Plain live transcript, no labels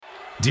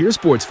Dear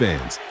sports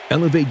fans,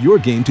 elevate your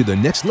game to the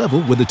next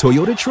level with a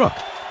Toyota truck.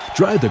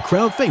 Drive the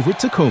crowd favorite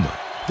Tacoma.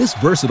 This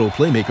versatile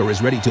playmaker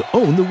is ready to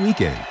own the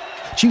weekend.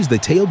 Choose the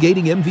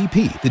tailgating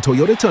MVP, the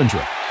Toyota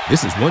Tundra.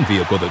 This is one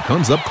vehicle that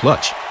comes up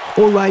clutch.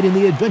 Or ride in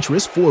the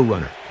adventurous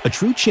 4Runner, a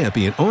true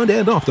champion on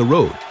and off the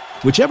road.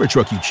 Whichever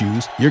truck you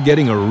choose, you're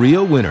getting a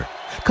real winner.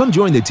 Come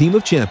join the team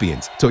of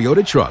champions,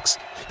 Toyota Trucks.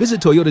 Visit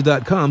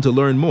Toyota.com to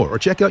learn more or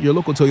check out your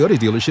local Toyota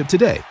dealership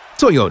today.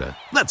 Toyota,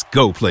 let's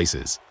go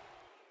places.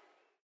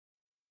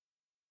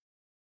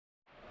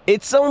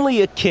 It's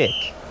only a kick,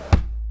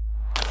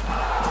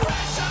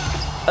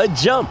 a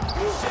jump,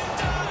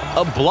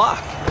 a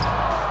block.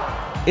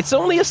 It's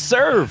only a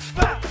serve.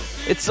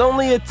 It's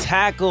only a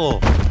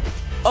tackle,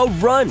 a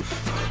run.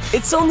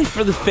 It's only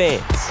for the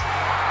fans.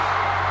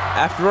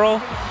 After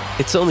all,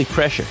 it's only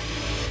pressure.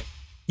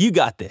 You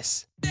got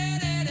this.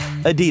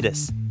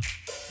 Adidas.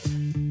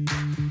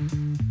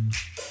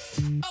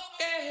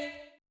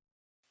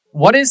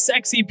 What is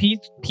Sexy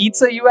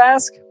Pizza, you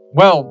ask?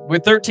 Well,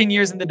 with 13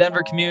 years in the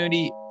Denver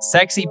community,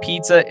 Sexy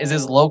Pizza is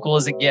as local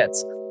as it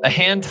gets. A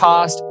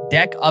hand-tossed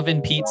deck oven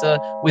pizza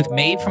with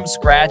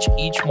made-from-scratch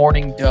each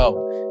morning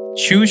dough.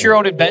 Choose your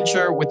own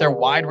adventure with their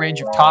wide range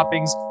of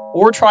toppings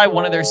or try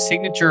one of their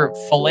signature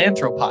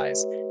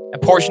philanthropies. A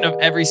portion of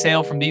every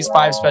sale from these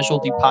 5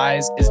 specialty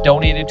pies is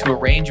donated to a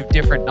range of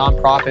different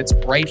nonprofits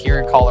right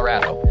here in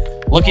Colorado.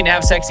 Looking to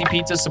have Sexy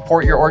Pizza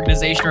support your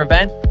organization or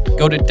event?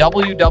 Go to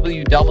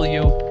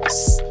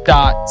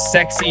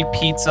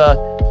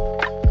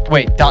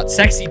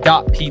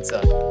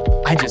sexy.pizza.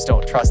 I just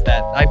don't trust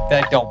that. I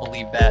don't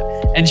believe that.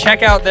 And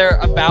check out their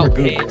About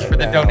page for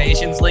the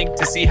donations link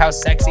to see how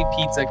Sexy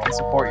Pizza can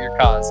support your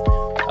cause.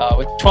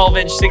 With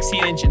 12-inch,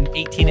 16-inch, and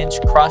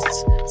 18-inch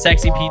crusts,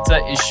 Sexy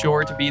Pizza is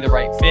sure to be the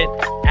right fit.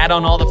 Add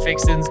on all the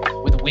fixins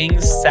with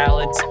wings,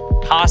 salads,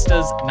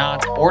 pastas,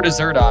 knots, or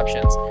dessert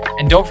options.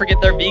 And don't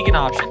forget their vegan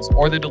options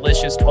or the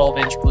delicious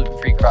 12-inch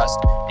gluten-free crust.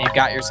 And you've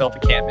got yourself a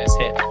can't-miss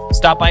hit.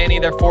 Stop by any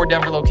of their 4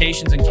 Denver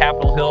locations in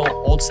Capitol Hill,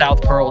 Old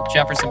South Pearl,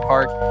 Jefferson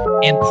Park,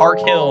 and Park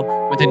Hill,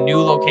 with a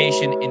new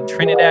location in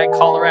Trinidad,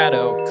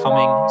 Colorado,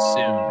 coming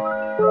soon.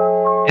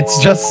 It's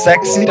just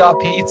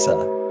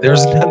sexy.pizza.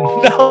 There's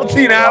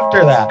nothing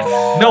after that.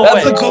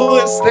 That's the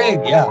coolest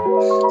thing. Yeah.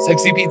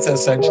 Sexy Pizza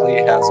essentially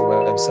has a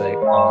website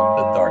on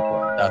the dark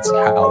web. That's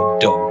how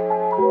dope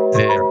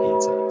their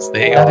pizza is.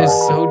 That is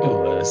so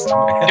duelist.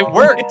 It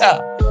worked.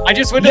 Yeah. I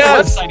just went to the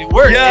website. It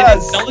worked.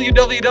 Yes. It's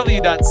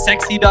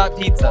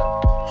www.sexy.pizza.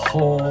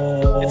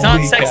 Holy It's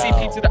not Sexy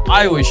Pizza.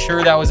 I was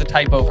sure that was a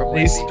typo from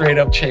They Lindsay. straight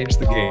up changed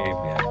the game,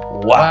 man.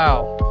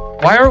 Wow.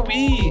 Why are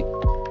we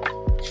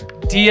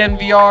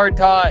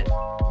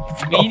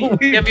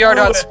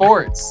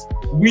DNVR.sports?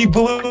 We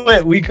blew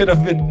it. We could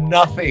have been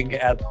nothing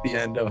at the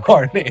end of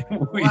our name.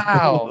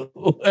 Wow.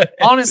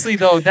 Honestly,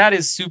 though, that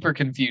is super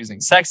confusing.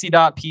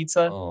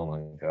 Sexy.pizza. Oh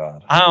my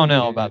God. I don't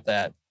know about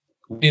that.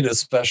 We need a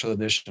special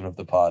edition of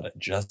the pod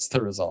just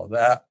to resolve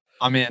that.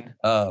 I'm in.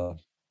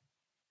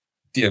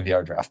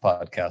 DNVR Draft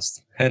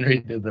Podcast. Henry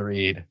did the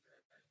read.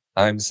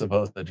 I'm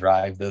supposed to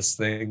drive this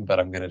thing, but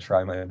I'm going to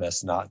try my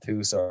best not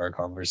to, so our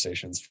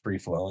conversation's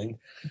free-flowing.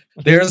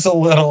 There's a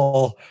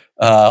little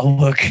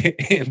look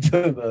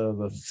into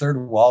the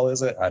third wall,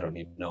 is it? I don't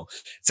even know.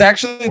 It's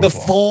actually the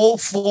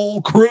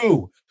full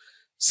crew.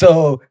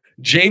 So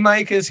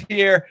J-Mike is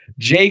here,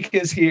 Jake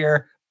is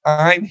here,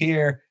 I'm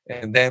here,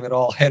 and damn it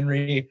all,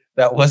 Henry,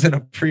 that wasn't a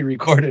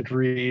pre-recorded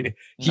read.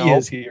 He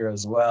is here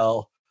as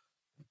well.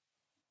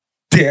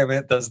 Damn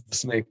it, does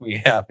this make me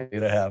happy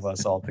to have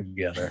us all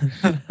together.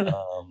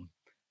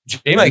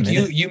 J-Mike,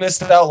 you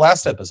missed out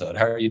last episode.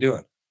 How are you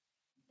doing?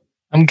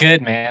 I'm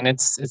good, man.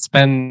 It's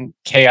been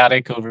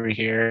chaotic over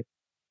here.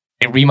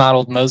 I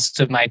remodeled most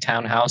of my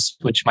townhouse,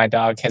 which my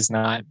dog has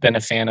not been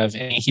a fan of.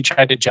 And he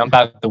tried to jump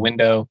out the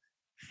window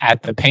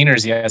at the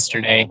painters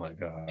yesterday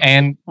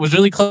and was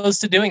really close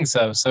to doing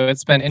so. So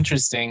it's been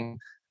interesting.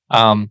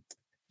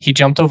 He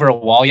jumped over a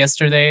wall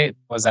yesterday,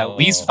 was at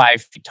least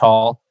 5 feet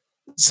tall.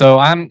 So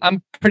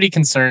I'm pretty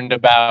concerned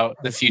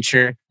about the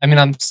future. I mean,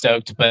 I'm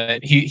stoked,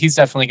 but he's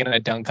definitely going to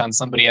dunk on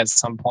somebody at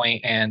some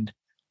point, and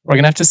we're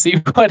going to have to see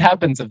what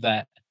happens of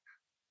that.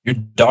 Your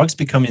dog's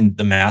becoming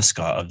the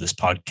mascot of this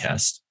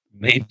podcast.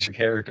 Major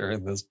character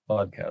in this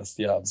podcast.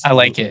 Yeah, absolutely. I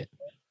like it.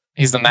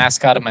 He's the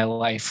mascot of my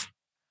life.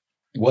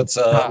 What's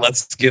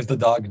let's give the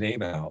dog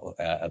name out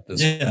at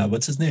this. Yeah,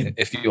 what's his name?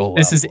 If you'll.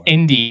 This is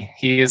Indy.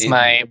 He is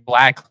my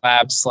black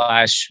lab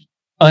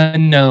 /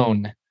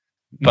 unknown,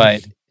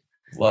 but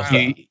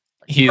he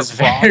is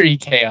very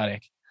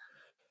chaotic.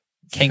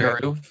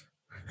 Kangaroo.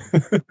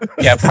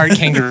 Yeah, part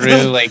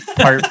kangaroo, like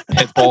part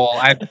pit bull.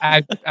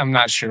 I'm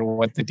not sure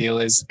what the deal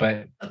is,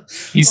 but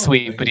he's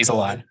sweet, but he's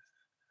alive.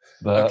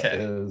 That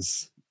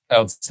is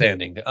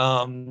outstanding.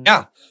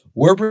 Yeah,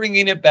 we're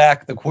bringing it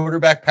back. The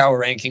quarterback power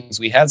rankings.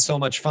 We had so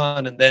much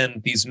fun, and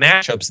then these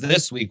matchups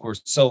this week were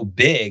so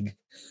big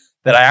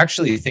that I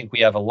actually think we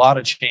have a lot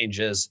of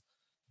changes.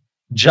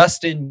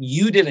 Justin,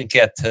 you didn't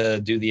get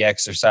to do the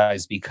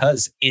exercise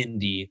because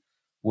Indy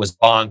was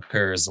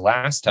bonkers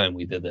last time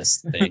we did this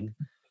thing.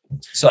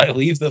 So I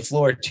leave the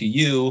floor to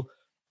you.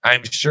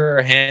 I'm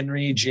sure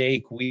Henry,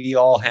 Jake, we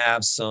all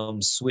have some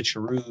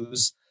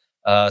switcheroos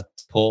to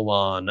pull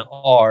on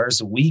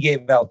ours. We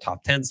gave out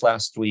top 10s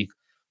last week.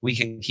 We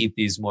can keep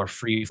these more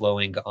free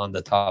flowing on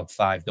the top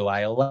 5. Though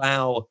I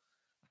allow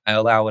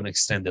an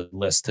extended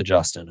list to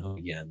Justin, who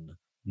again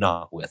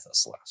not with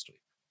us last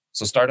week.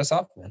 So start us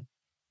off, man.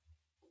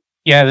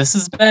 Yeah,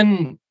 it's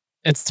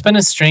been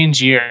a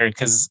strange year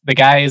because the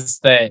guys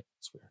that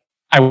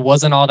I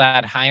wasn't all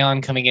that high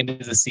on coming into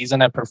the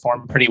season have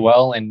performed pretty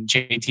well, and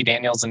JT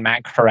Daniels and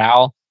Matt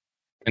Corral,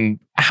 and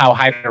how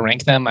high to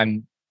rank them,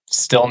 I'm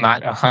still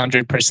not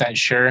 100%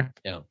 sure.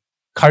 Yeah.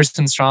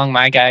 Carson Strong,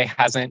 my guy,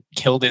 hasn't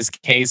killed his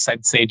case.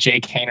 I'd say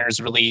Jake Hayner's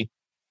really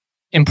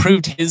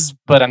improved his,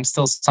 but I'm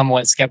still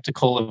somewhat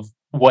skeptical of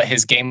what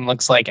his game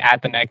looks like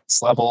at the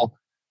next level.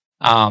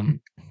 But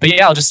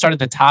yeah, I'll just start at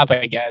the top,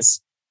 I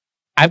guess.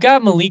 I've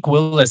got Malik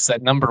Willis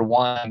at number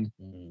 1.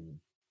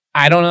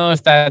 I don't know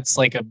if that's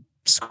like a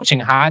scorching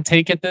hot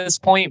take at this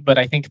point, but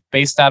I think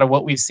based out of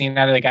what we've seen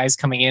out of the guys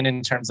coming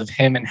in terms of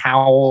him and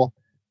Howell,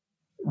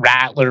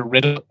 Rattler,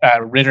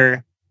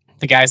 Ritter,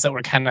 the guys that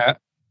were kind of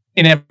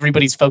in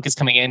everybody's focus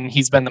coming in,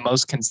 he's been the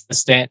most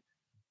consistent.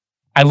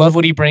 I love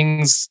what he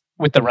brings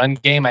with the run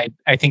game. I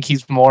think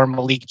he's more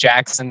Malik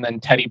Jackson than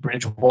Teddy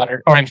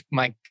Bridgewater, or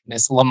my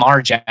goodness,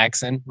 Lamar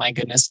Jackson, my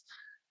goodness,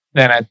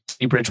 than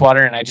Teddy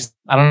Bridgewater. And I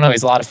don't know,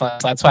 he's a lot of fun.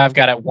 So that's why I've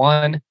got at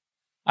 1.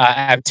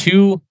 At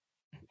 2,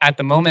 at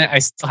the moment, I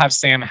still have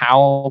Sam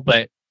Howell,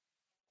 but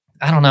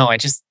I don't know.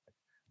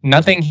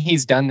 Nothing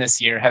he's done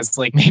this year has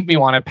like made me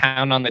want to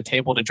pound on the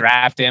table to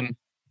draft him.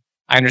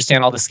 I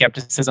understand all the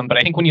skepticism, but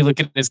I think when you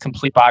look at his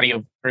complete body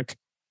of work,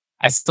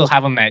 I still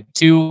have him at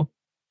 2.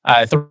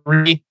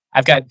 3,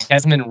 I've got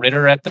Desmond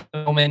Ritter at the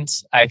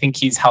moment. I think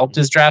he's helped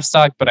his draft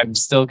stock, but I've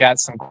still got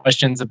some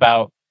questions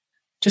about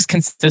just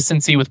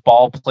consistency with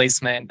ball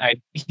placement.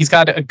 He's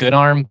got a good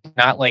arm,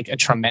 not like a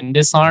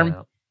tremendous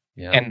arm.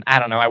 Yeah. And I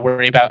don't know, I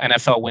worry about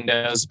NFL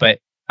windows, but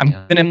I'm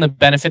giving him the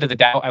benefit of the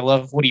doubt. I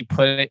love what he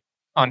put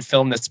on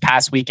film this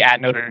past week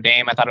at Notre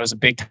Dame. I thought it was a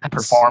big time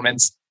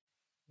performance.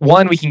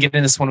 1, we can get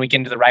into this when we get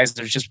into the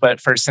risers, just but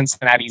for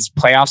Cincinnati's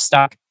playoff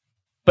stock.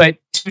 But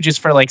 2,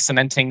 just for like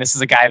cementing, this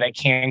is a guy that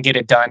can get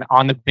it done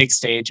on the big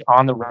stage,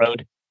 on the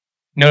road.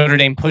 Notre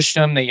Dame pushed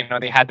him. They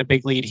had the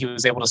big lead. He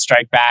was able to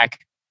strike back.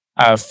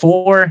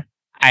 4,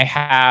 I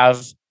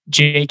have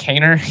Jake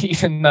Hayner,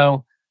 even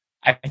though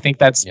I think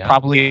that's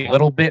probably a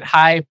little bit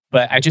high,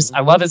 but I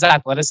love his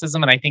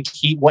athleticism. And I think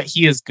what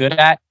he is good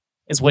at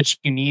is what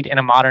you need in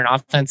a modern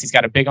offense. He's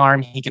got a big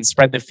arm. He can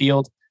spread the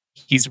field.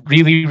 He's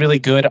really, really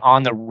good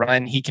on the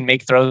run. He can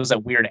make throws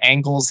at weird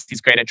angles. He's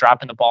great at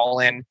dropping the ball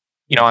in,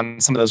 on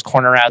some of those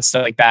corner routes,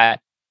 stuff like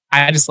that.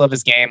 I just love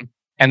his game.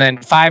 And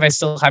then 5, I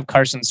still have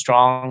Carson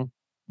Strong.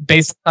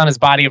 Based on his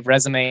body of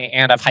resume,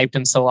 and I've hyped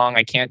him so long,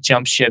 I can't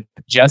jump ship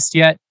just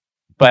yet.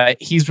 But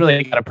he's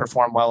really got to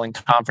perform well in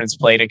conference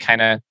play to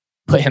kind of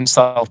put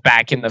himself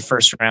back in the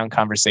first round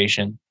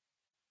conversation.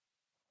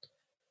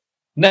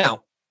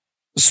 Now,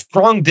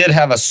 Strong did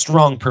have a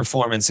strong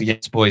performance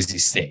against Boise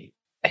State.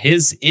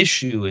 His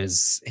issue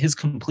is his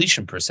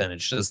completion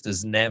percentage just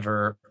is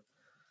never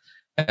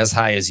as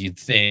high as you'd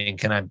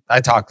think. And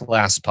I talked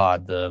last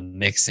pod, the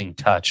mixing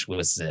touch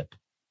with Zip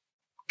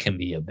can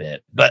be a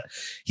bit, but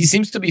he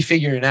seems to be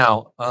figuring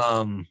out.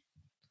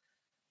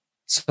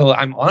 So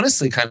I'm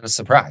honestly kind of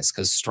surprised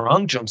because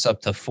Strong jumps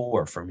up to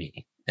 4 for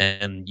me.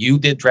 And you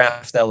did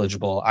draft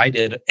eligible. I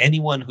did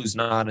anyone who's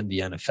not in the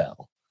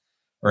NFL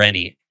or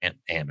any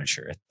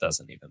amateur. It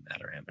doesn't even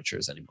matter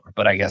amateurs anymore.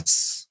 But I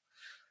guess.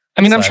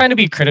 I mean, I'm trying to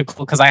be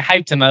critical because I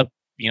hyped him up.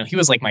 He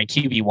was like my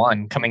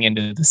QB1 coming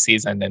into the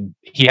season, and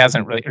he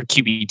hasn't really, or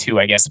QB2,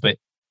 I guess, but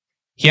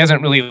he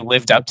hasn't really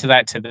lived up to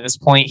that to this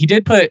point. He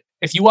did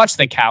if you watch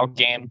the Cal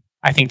game,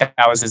 I think that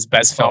was his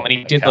best film, and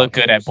he did look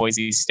good at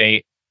Boise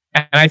State.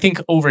 And I think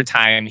over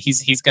time,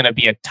 he's going to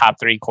be a top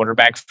 3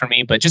 quarterback for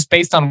me. But just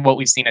based on what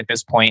we've seen at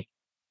this point,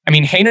 I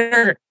mean,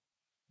 Hayner,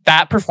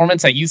 that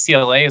performance at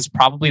UCLA is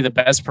probably the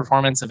best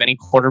performance of any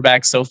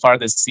quarterback so far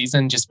this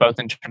season, just both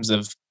in terms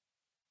of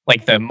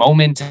like the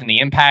moment and the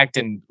impact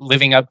and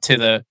living up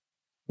to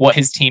what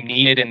his team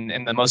needed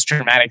in the most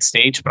dramatic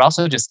stage, but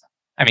also just,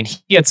 I mean,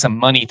 he had some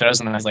money throws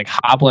and I was like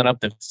hobbling up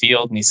the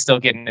field and he's still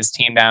getting his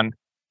team down.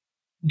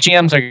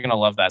 GMs are going to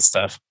love that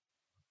stuff.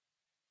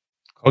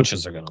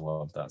 Coaches are going to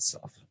love that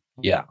stuff.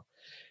 Yeah.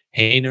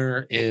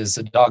 Hayner is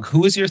a dog.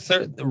 Who is your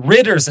third?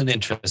 Ritter's an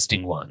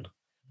interesting one.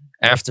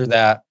 After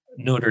that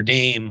Notre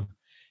Dame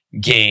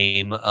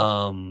game,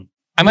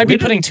 I might be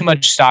putting too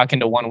much stock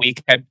into 1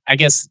 week. I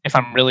guess if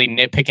I'm really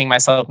nitpicking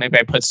myself, maybe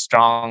I put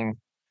Strong,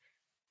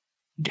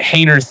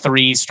 Hayner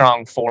 3,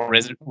 Strong 4,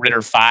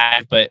 Ritter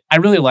 5. But I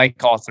really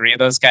like all 3 of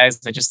those guys.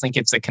 I just think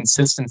it's a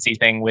consistency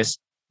thing with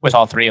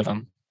all 3 of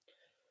them.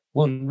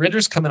 When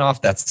Ritter's coming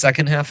off that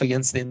second half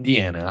against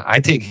Indiana,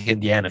 I take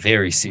Indiana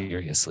very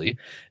seriously.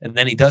 And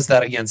then he does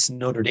that against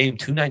Notre Dame,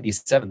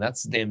 297.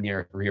 That's damn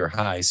near a career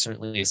high,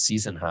 certainly a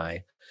season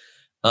high.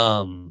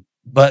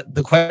 But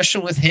the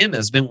question with him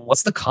has been,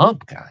 what's the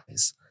comp,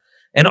 guys?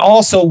 And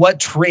also, what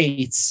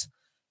traits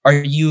are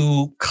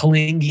you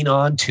clinging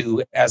on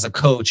to as a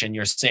coach and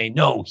you're saying,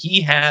 no,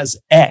 he has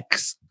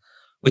X,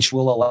 which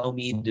will allow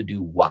me to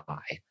do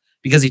Y?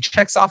 Because he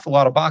checks off a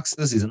lot of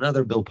boxes. He's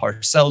another Bill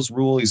Parcells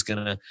rule. He's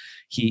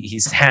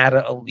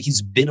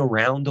been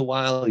around a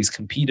while. He's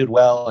competed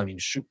well. I mean,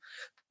 shoot,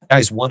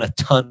 guy's won a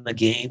ton of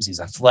games. He's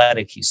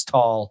athletic. He's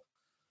tall.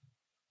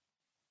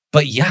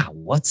 But yeah,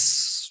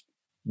 what's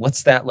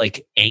that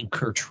like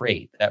anchor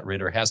trait that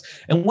Ritter has?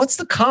 And what's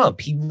the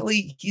comp?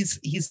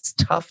 He's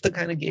tough to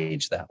kind of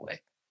gauge that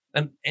way.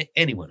 And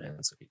anyone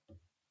answer.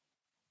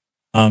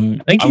 I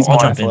think he's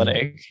more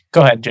athletic.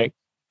 Go ahead, Jake.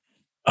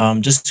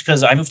 Just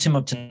because I moved him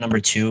up to number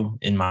 2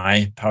 in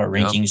my power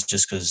rankings,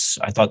 just because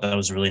I thought that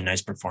was a really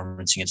nice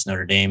performance against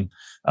Notre Dame.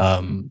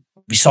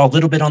 We saw a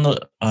little bit on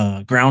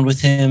the ground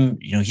with him.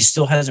 You know, he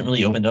still hasn't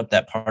really opened up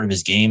that part of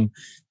his game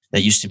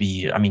that used to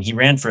be. I mean, he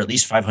ran for at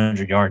least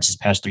 500 yards his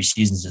past 3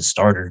 seasons as a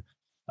starter.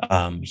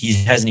 He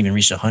hasn't even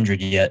reached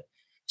 100 yet.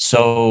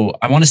 So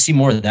I want to see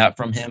more of that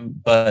from him.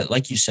 But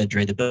like you said,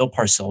 Dre, the Bill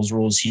Parcells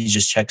rules, he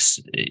just checks.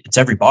 It's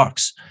every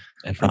box.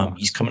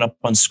 He's coming up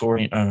on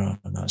starting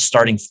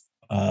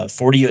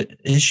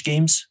 40-ish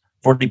games,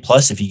 40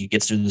 plus if he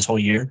gets through this whole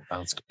year.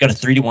 Got a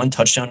 3-to-1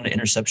 touchdown to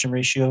interception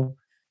ratio.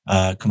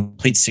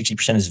 Completes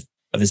 60%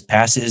 of his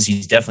passes.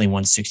 He's definitely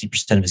won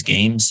 60% of his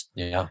games.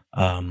 Yeah.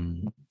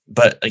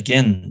 But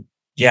again,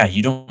 yeah,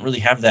 you don't really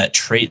have that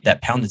trait,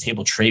 that pound the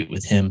table trait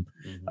with him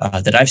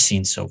that I've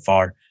seen so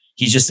far.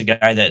 He's just a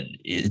guy that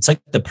it's like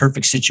the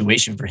perfect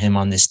situation for him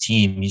on this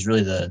team. He's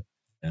really the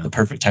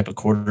perfect type of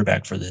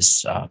quarterback for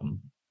this.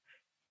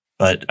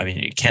 But I mean,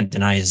 you can't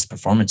deny his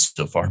performance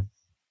so far.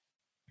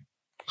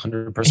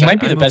 100%. He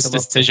might be the best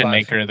decision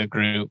maker of the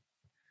group,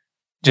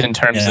 just in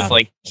terms of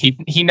like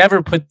he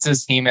never puts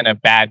his team in a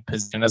bad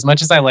position. As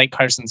much as I like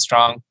Carson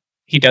Strong,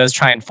 he does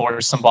try and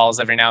force some balls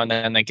every now and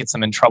then that gets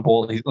him in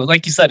trouble.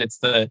 Like you said, it's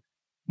the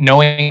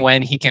knowing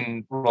when he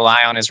can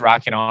rely on his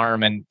rocket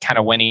arm and kind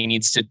of when he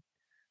needs to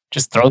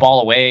just throw the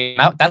ball away.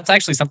 That's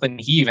actually something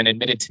he even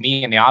admitted to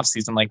me in the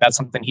offseason. Like that's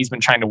something he's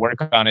been trying to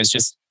work on, is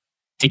just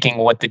taking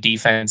what the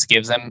defense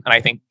gives him. And I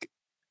think,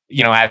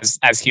 you know,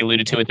 as he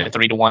alluded to with the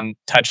 3-to-1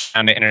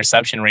 touchdown to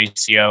interception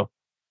ratio,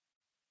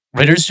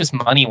 Ritter's just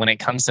money when it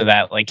comes to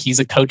that. Like he's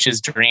a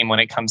coach's dream when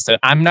it comes to,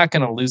 I'm not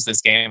going to lose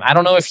this game. I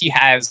don't know if he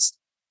has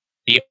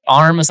the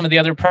arm of some of the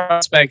other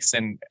prospects,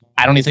 and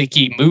I don't even think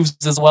he moves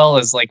as well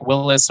as like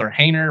Willis or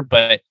Hainer,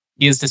 but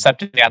he is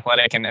deceptively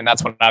athletic. And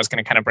that's what I was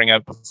going to kind of bring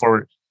up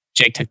before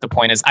Jake took the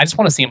point, is I just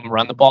want to see him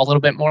run the ball a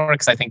little bit more,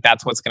 because I think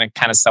that's what's going to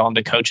kind of sell him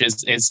to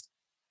coaches. Is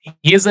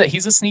he's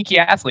a sneaky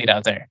athlete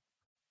out there.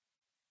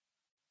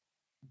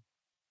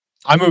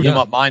 I moved him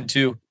up mine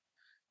too.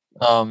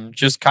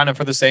 Just kind of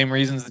for the same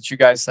reasons that you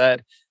guys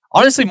said.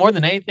 Honestly, more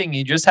than anything,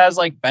 he just has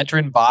like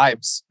veteran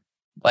vibes.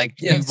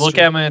 Like you look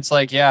at him and it's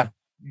like,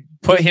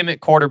 put him at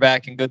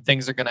quarterback and good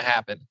things are going to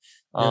happen.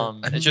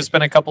 It's just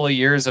been a couple of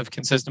years of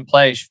consistent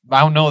play.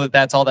 I don't know that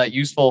that's all that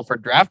useful for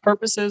draft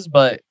purposes,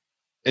 but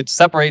it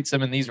separates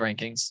him in these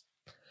rankings.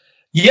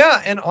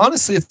 Yeah, and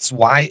honestly, it's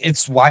why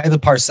the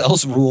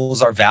Parcells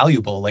rules are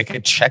valuable. Like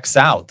it checks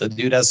out. The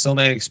dude has so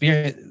many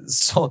experience.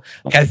 So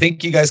like, I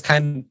think you guys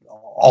kind of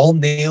all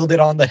nailed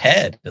it on the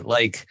head.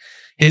 Like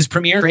his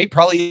premier trait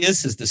probably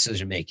is his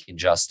decision making,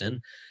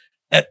 Justin.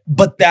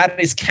 But that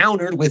is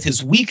countered with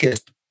his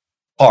weakest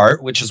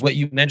part, which is what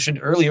you mentioned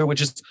earlier,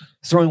 which is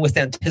throwing with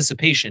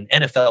anticipation,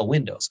 NFL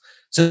windows.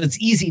 So it's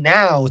easy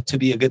now to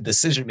be a good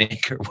decision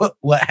maker.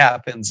 What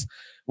happens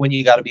when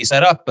you got to be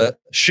set up? But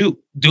shoot,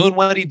 doing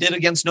what he did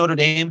against Notre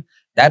Dame,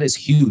 that is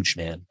huge,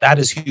 man. That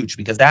is huge,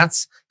 because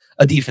that's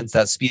a defense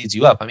that speeds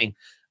you up. I mean,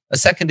 a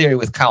secondary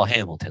with Kyle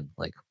Hamilton,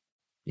 like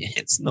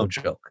it's no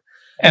joke.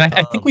 And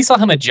I think we saw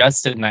him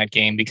adjust in that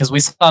game, because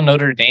we saw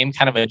Notre Dame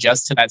kind of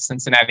adjust to that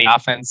Cincinnati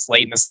offense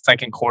late in the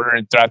second quarter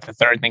and throughout the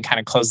third, and then kind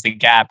of close the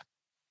gap.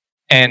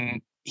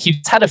 And he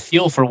just had a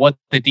feel for what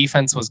the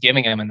defense was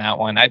giving him in that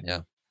one. I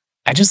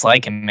just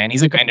like him, man.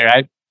 He's a grinder.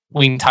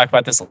 We can talk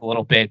about this a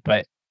little bit,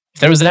 but if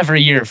there was ever a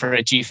year for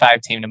a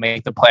G5 team to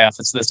make the playoffs,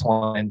 it's this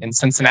one. And in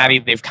Cincinnati,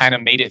 they've kind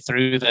of made it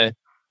through the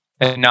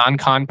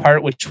non-con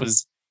part, which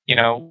was, you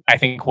know, I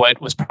think what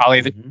was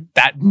probably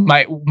that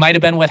might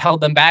have been what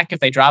held them back if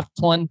they dropped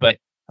one. But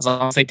as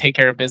long as they take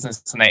care of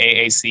business in the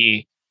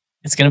AAC,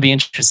 it's going to be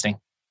interesting.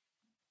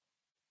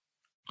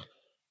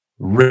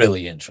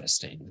 Really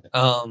interesting.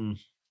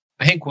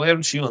 Hank, why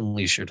don't you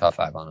unleash your top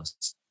 5 on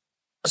us?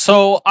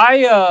 So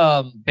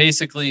I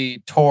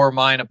basically tore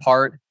mine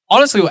apart.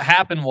 Honestly, what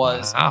happened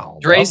was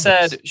Dre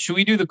said, should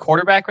we do the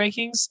quarterback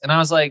rankings? And I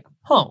was like,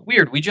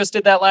 weird. We just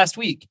did that last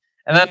week.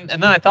 And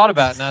then I thought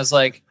about it and I was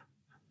like,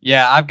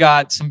 yeah, I've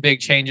got some big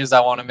changes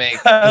I want to make.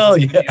 Hell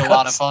it's gonna be a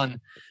lot of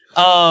fun.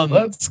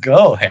 Let's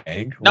go,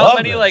 Hank. Not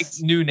many like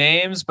new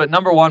names, but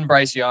number 1,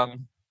 Bryce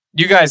Young.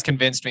 You guys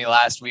convinced me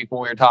last week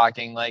when we were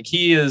talking. Like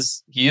he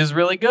is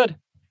really good.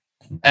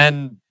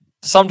 And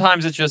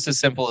sometimes it's just as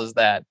simple as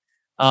that.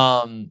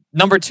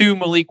 Number 2,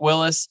 Malik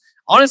Willis.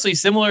 Honestly,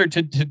 similar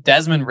to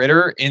Desmond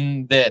Ritter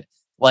in that,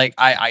 like,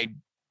 I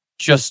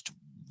just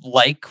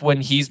like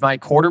when he's my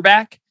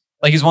quarterback.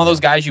 Like he's one of those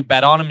guys you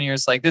bet on him and you're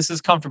just like, this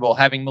is comfortable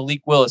having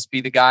Malik Willis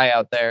be the guy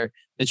out there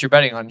that you're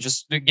betting on.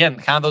 Just again,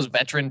 kind of those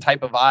veteran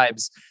type of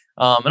vibes.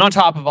 And on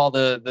top of all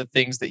the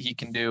things that he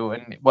can do,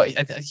 and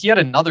he had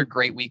another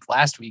great week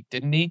last week,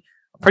 didn't he?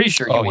 I'm pretty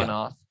sure he went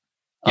off.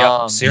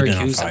 Yeah,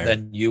 Syracuse and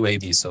then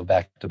UAB, so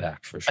back to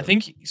back for sure. I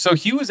think so.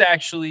 He was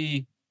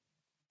actually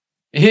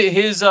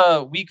his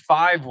week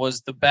 5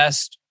 was the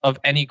best of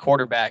any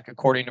quarterback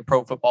according to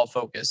Pro Football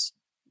Focus.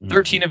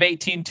 13 of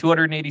 18,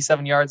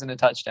 287 yards and a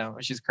touchdown,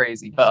 which is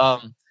crazy.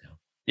 But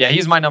yeah,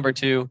 he's my number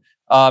 2.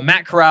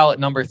 Matt Corral at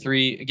number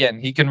 3. Again,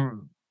 he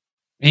can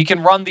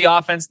run the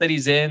offense that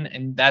he's in,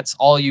 and that's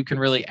all you can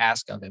really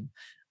ask of him.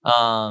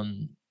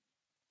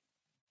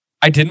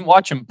 I didn't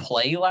watch him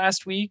play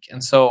last week,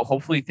 and so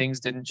hopefully things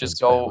didn't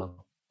just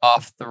go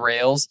off the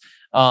rails.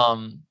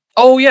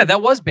 Oh yeah,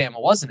 that was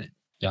Bama, wasn't it?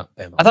 Yeah,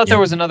 Bama. I thought there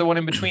was another one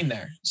in between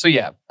there. So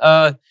yeah,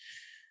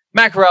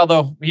 Matt Corral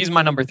though, he's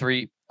my number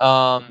 3.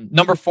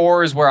 Number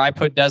 4 is where I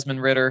put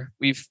Desmond Ridder.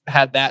 We've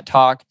had that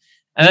talk,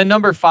 and then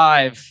number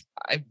 5,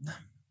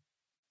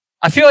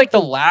 I feel like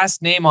the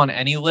last name on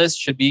any list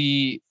should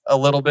be a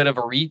little bit of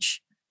a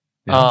reach.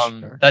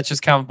 Sure. That's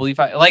just kind of a belief.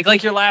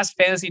 Like your last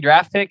fantasy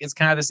draft pick is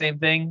kind of the same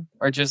thing,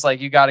 or just like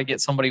you got to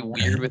get somebody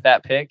weird with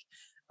that pick.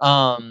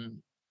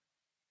 I'm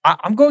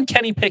going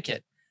Kenny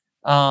Pickett.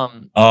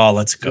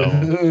 Let's go.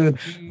 Dude,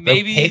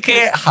 maybe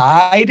Pickett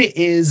Hyde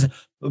is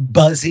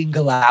buzzing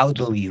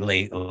loudly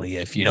lately,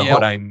 if you know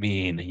what I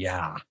mean.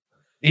 Yeah,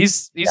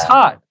 he's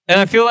hot, and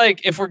I feel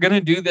like if we're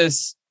gonna do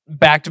this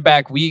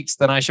back-to-back weeks,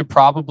 then I should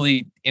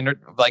probably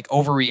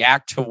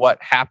overreact to what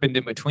happened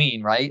in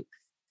between, right?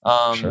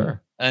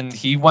 Sure. And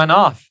he went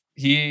off.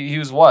 He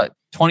was what?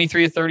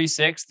 23 of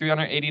 36,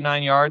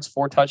 389 yards,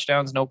 4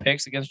 touchdowns, no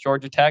picks against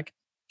Georgia Tech.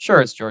 Sure,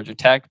 it's Georgia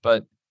Tech,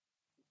 but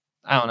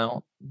I don't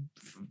know.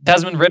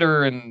 Desmond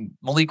Ridder and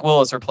Malik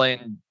Willis are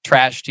playing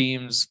trash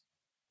teams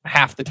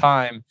half the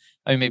time.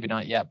 I mean, maybe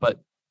not yet, but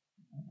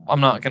I'm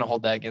not going to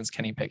hold that against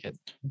Kenny Pickett.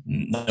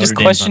 This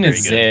question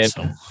is zip.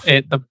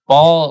 The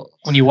ball,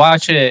 when you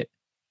watch it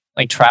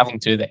like traveling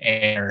through the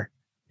air,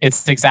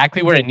 it's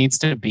exactly where it needs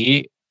to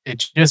be.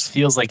 It just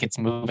feels like it's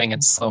moving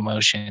in slow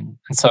motion.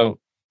 And so,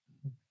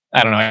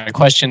 I don't know. I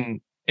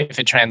question if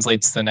it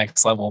translates to the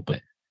next level,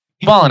 but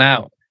balling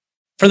out.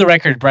 For the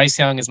record, Bryce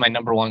Young is my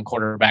number 1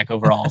 quarterback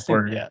overall.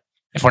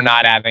 If we're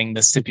not adding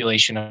the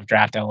stipulation of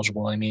draft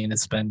eligible, I mean,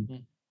 it's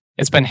been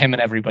him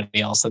and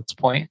everybody else at this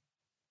point.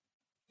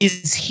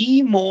 Is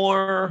he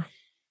more?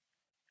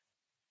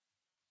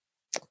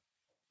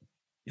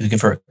 You looking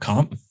for a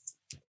comp?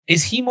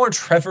 Is he more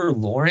Trevor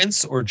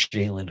Lawrence or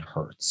Jalen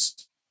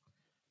Hurts?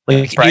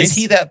 Like, Bryce? Is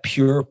he that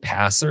pure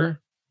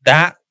passer?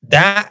 That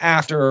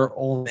after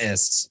Ole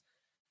Miss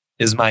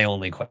is my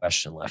only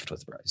question left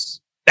with Bryce.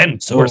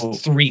 And so we're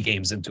 3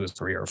 games into his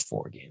career, or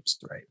 4 games,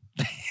 right?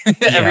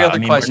 Every other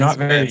question not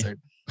very answered.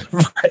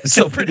 Right,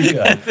 so pretty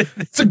good.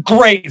 It's a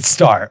great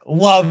start.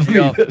 Love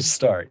the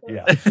start.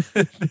 Yeah.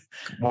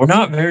 We're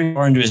not very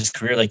far into his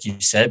career, like you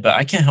said, but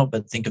I can't help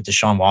but think of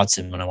Deshaun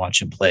Watson when I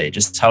watch him play.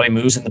 Just how he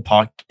moves in the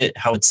pocket,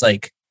 how it's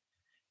like,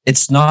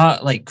 it's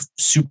not like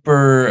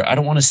super, I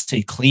don't want to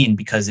say clean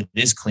because it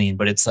is clean,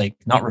 but it's like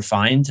not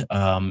refined.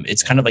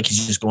 It's kind of like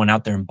he's just going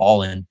out there and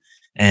balling,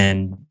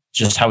 and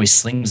just how he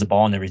slings the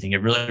ball and everything.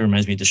 It really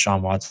reminds me of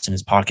Deshaun Watson,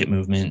 his pocket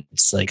movement.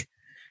 It's like,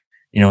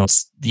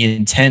 it's the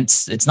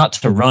intent. It's not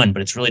to run,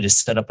 but it's really to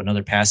set up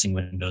another passing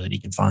window that he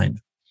can find.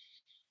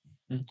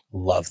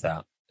 Love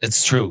that.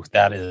 It's true.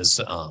 That is.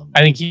 I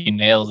think you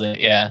nailed it.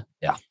 Yeah.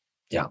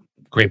 Yeah.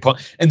 Great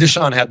point. And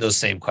Deshaun had those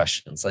same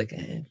questions, like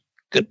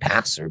good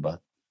passer, but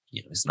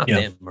he's not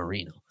Dan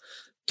Marino.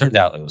 Turned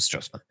out it was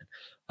just fine.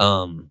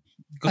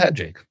 Go ahead,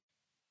 Jake.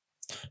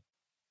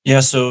 Yeah.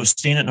 So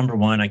staying at number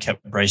 1, I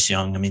kept Bryce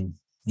Young. I mean,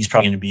 he's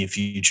probably going to be a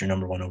future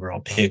number 1 overall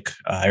pick.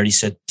 I already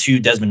said 2,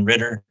 Desmond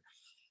Ridder.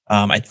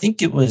 I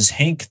think it was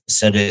Hank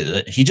said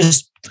it. He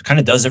just kind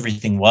of does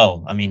everything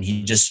well. I mean,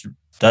 he just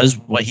does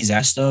what he's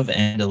asked of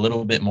and a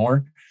little bit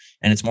more,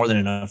 and it's more than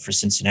enough for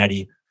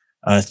Cincinnati.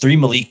 3,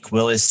 Malik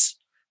Willis.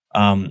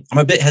 I'm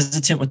a bit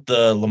hesitant with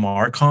the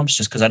Lamar comps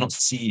just because I don't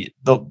see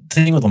the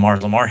thing with Lamar.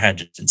 Lamar had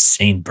just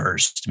insane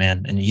burst,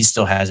 man, and he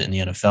still has it in the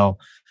NFL.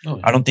 Oh,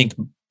 yeah. I don't think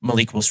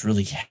Malik Willis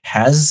really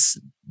has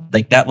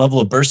like that level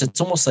of burst.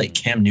 It's almost like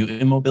Cam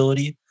Newton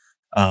mobility.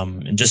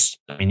 And just,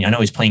 I mean, I know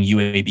he's playing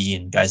UAB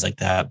and guys like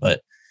that,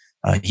 but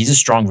he's a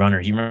strong runner.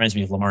 He reminds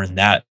me of Lamar in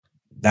that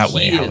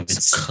way. How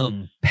it's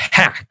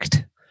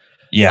compact.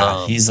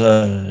 Yeah, he's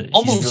really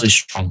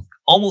strong.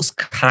 Almost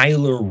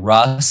Kyler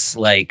Russ,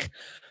 like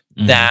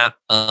that.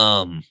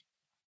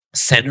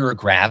 Center of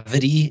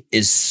gravity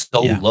is so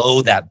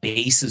low. That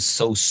base is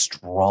so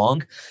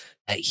strong.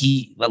 That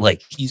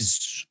he's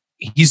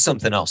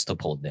something else to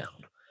pull down.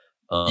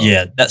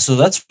 That's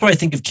why I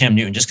think of Cam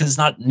Newton, just because it's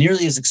not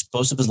nearly as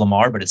explosive as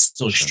Lamar, but it's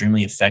still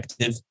extremely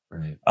effective.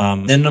 Right.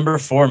 Then number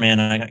 4, man,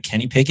 I got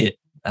Kenny Pickett.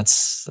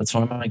 That's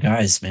one of my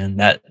guys, man.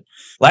 That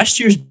last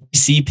year's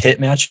BC Pitt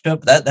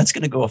matchup, that's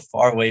going to go a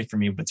far way for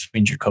me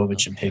between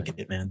Djokovic and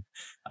Pickett, man.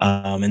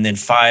 And then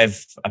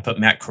 5, I put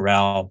Matt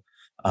Corral.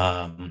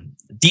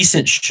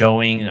 Decent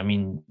showing. I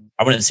mean,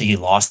 I wouldn't say he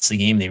lost the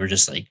game. They were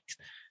just like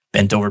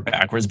bent over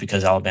backwards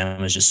because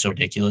Alabama was just so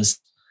ridiculous.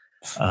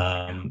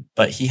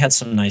 But he had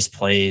some nice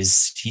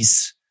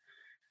plays.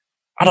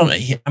 I don't know.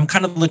 I'm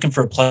kind of looking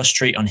for a plus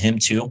trait on him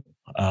too.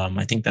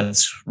 I think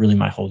that's really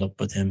my holdup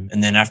with him.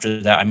 And then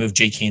after that, I moved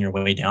Jake Haener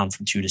way down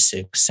from 2 to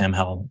 6, Sam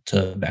Howell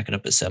to back it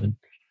up at 7.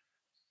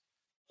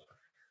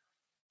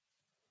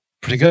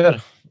 Pretty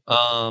good.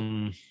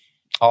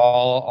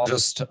 I'll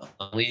just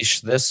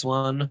unleash this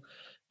one.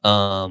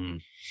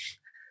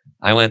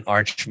 I went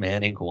Arch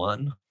Manning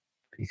 1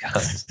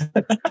 because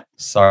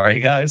sorry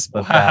guys,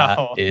 but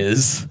that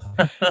is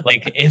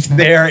like, if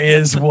there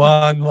is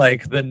one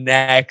like the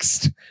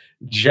next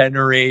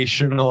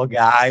generational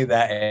guy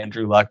that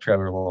Andrew Luck,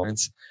 Trevor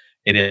Lawrence,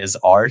 it is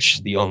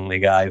Arch, the only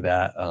guy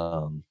that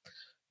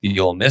the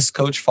Ole Miss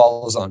coach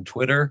follows on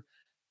Twitter.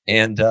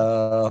 And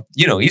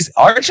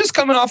Arch is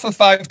coming off a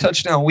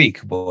 5-touchdown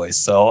week, boys.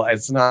 So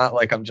it's not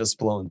like I'm just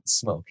blowing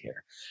smoke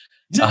here.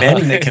 He's a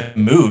Manning that can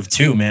move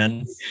too,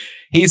 man.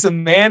 He's a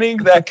Manning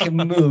that can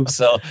move.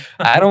 So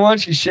I don't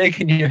want you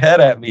shaking your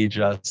head at me,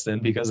 Justin,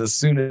 because as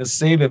soon as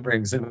Saban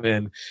brings him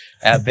in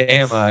at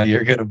Bama,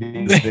 you're going to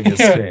be his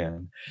biggest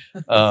fan.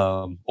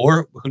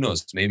 Or who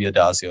knows, maybe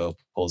Adazio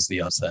pulls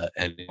the upset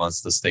and he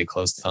wants to stay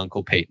close to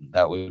Uncle Peyton.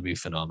 That would be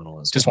phenomenal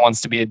as well. Just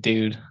wants to be a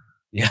dude.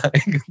 Yeah,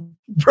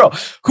 bro,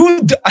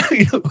 who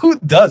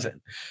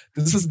doesn't?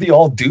 This is the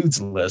all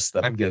dudes list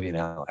that I'm giving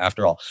out.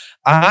 After all,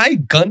 I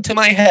gun to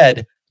my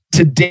head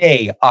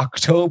today,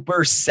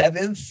 October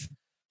 7th,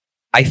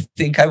 I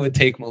think I would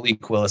take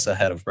Malik Willis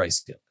ahead of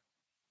Bryce Young.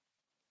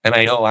 And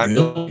I know I'm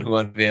the one who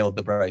unveiled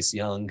the Bryce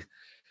Young.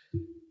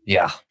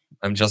 Yeah,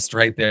 I'm just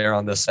right there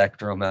on the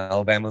spectrum.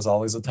 Alabama's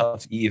always a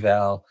tough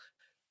eval.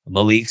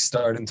 Malik's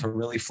starting to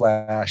really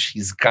flash.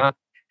 He's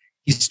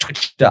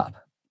twitched up.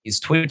 He's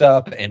twitched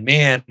up, and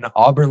man,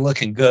 Auburn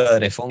looking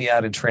good. If only I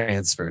hadn't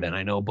transferred. And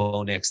I know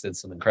Bo Nix did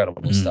some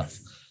incredible stuff.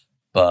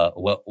 But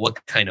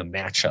what kind of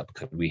matchup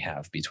could we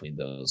have between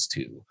those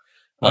two?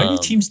 Why do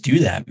teams do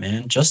that,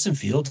 man? Justin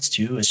Fields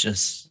too.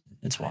 It's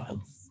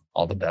wild.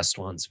 All the best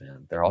ones,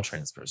 man. They're all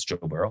transfers. Joe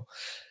Burrow.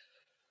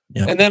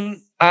 Yep. And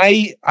then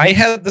I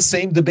had the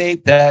same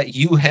debate that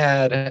you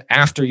had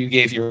after you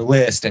gave your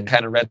list, and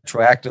kind of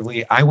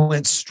retroactively, I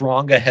went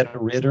strong ahead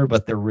of Ritter,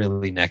 but they're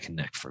really neck and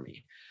neck for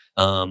me.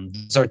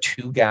 Those are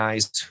two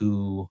guys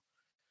who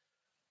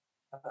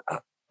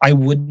I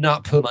would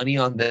not put money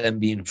on them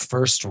being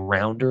first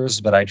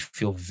rounders, but I'd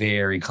feel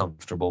very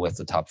comfortable with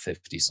the top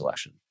 50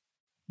 selection.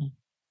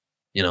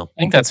 I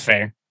think that's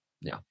fair.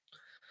 Yeah.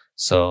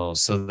 So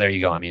there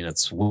you go. I mean,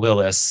 it's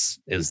Willis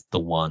is the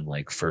one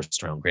like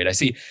first round grade I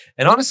see.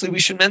 And honestly, we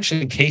should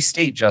mention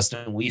K-State,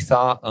 Justin. We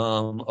thought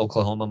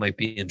Oklahoma might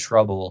be in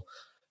trouble.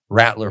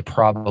 Rattler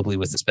probably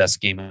with his best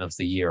game of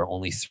the year,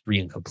 only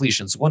 3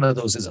 incompletions. One of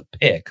those is a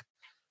pick,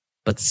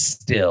 but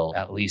still,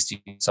 at least you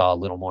saw a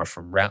little more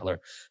from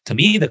Rattler. To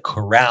me, the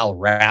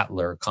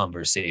Corral-Rattler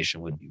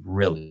conversation would be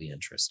really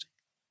interesting.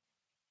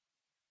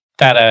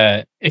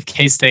 That if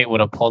K-State would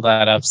have pulled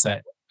that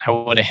upset, I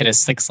would have hit a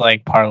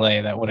 6-leg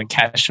parlay that would have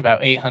cashed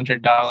about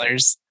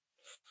 $800.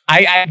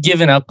 I'd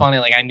given up on it.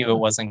 Like, I knew it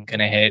wasn't going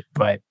to hit,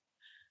 but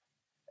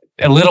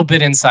a little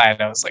bit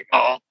inside, I was like,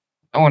 oh,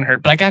 that one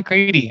hurt. But I got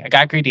greedy.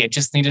 I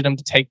just needed him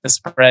to take the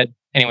spread.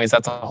 Anyways,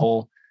 that's a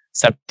whole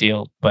separate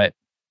deal. But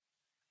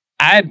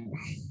I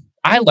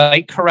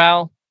like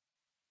Corral.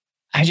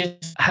 I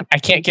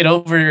can't get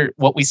over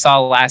what we saw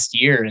last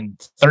year and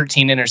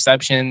 13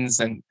 interceptions,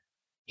 and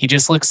he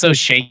just looks so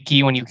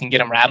shaky when you can get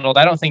him rattled.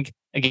 I don't think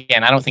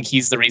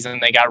he's the reason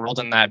they got ruled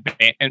in the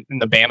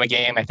Bama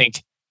game. I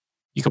think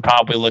you could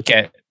probably look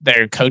at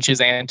their coach's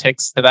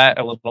antics to that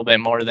a little bit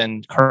more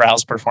than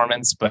Corral's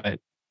performance.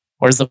 But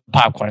where's the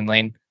popcorn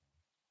lane?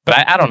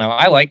 But I don't know.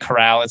 I like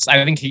Corral.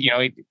 I think he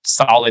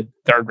solid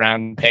 3rd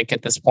round pick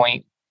at this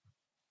point.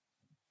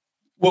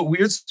 What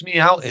weirds me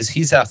out is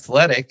he's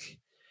athletic.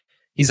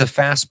 He's a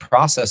fast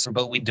processor,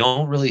 but we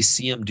don't really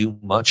see him do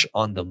much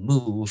on the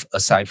move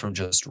aside from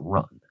just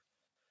run.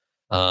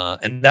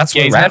 And that's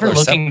what he's Rattler never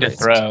looking to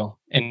separates. throw.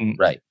 And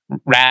Right.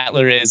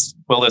 Rattler is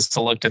Willis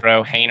to look to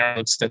throw. Haener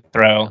looks to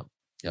throw.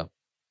 Yep.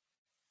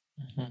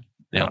 I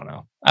don't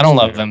know. I don't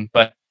love him,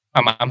 but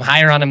I'm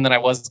higher on him than I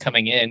was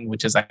coming in,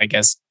 which is, I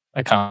guess,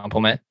 a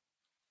compliment.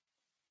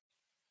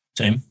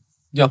 Same.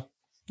 Yeah,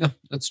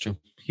 that's true.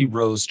 He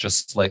rose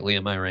just slightly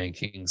in my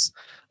rankings.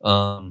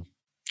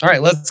 All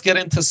right, let's get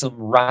into some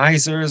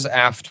risers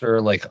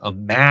after like a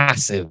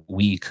massive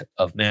week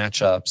of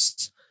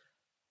matchups.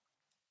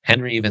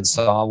 Henry even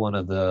saw one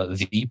of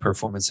the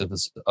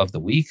performances of the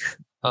week.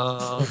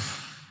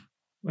 Let's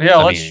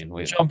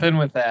jump in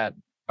with that.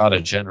 Got a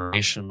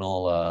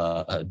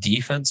generational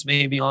defense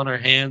maybe on our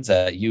hands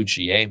at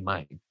UGA.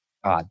 My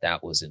God,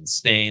 that was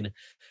insane.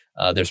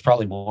 There's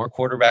probably more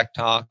quarterback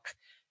talk.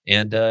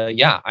 And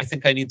I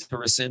think I need to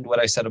rescind what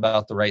I said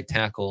about the right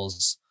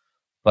tackles.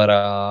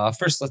 But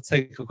first, let's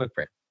take a quick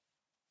break.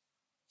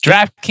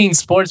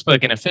 DraftKings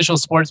Sportsbook, an official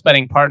sports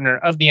betting partner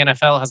of the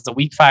NFL, has the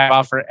Week 5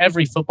 offer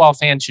every football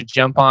fan should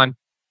jump on.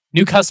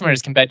 New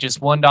customers can bet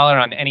just $1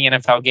 on any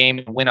NFL game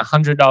and win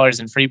 $100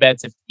 in free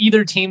bets if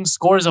either team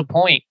scores a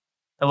point.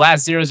 The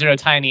last 0-0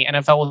 tie in the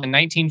NFL was in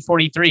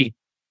 1943.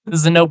 This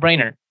is a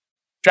no-brainer.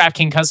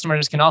 DraftKings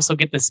customers can also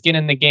get the skin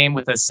in the game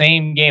with a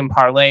same-game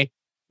parlay,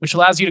 which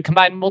allows you to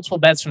combine multiple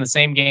bets from the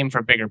same game for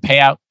a bigger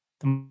payout.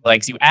 The more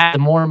legs you add, the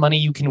more money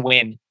you can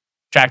win.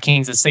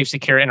 DraftKings is safe,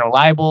 secure, and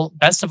reliable.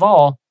 Best of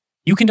all,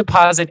 you can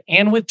deposit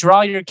and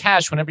withdraw your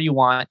cash whenever you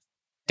want.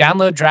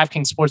 Download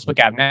DraftKings Sportsbook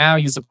app now.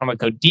 Use the promo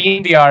code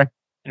DNVR.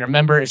 And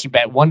remember, if you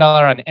bet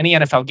 $1 on any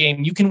NFL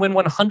game, you can win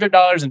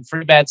 $100 in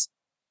free bets.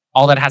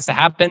 All that has to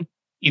happen,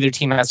 either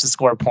team has to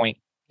score a point.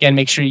 Again,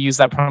 make sure you use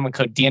that promo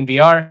code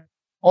DNVR.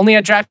 Only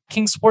at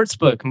DraftKings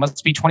Sportsbook.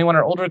 Must be 21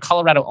 or older.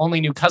 Colorado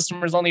only. New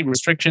customers only.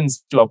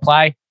 Restrictions do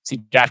apply. See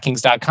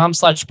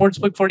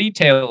DraftKings.com/sportsbook for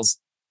details.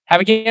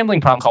 Have a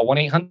gambling problem? Call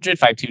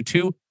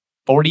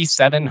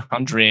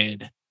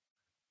 1-800-522-4700.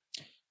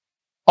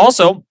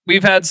 Also,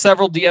 we've had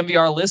several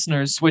DNVR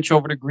listeners switch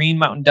over to Green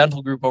Mountain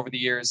Dental Group over the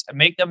years and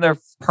make them their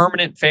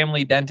permanent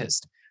family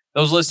dentist.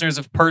 Those listeners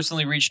have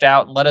personally reached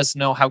out and let us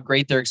know how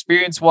great their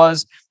experience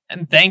was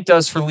and thanked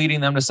us for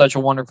leading them to such a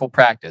wonderful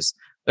practice.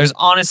 There's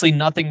honestly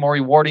nothing more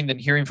rewarding than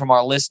hearing from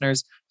our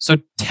listeners. So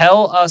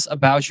tell us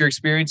about your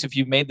experience if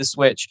you've made the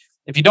switch.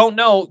 If you don't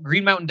know,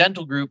 Green Mountain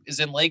Dental Group is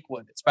in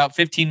Lakewood. It's about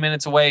 15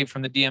 minutes away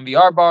from the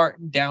DNVR bar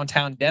in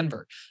downtown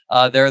Denver.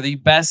 They're the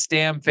best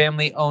damn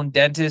family-owned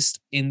dentist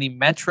in the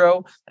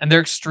metro, and they're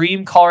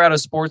extreme Colorado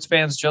sports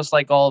fans just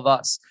like all of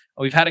us.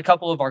 We've had a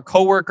couple of our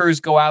coworkers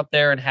go out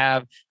there and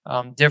have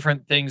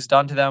different things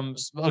done to them.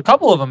 A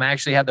couple of them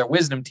actually had their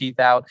wisdom teeth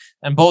out,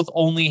 and both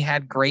only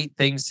had great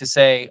things to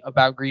say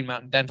about Green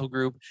Mountain Dental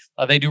Group.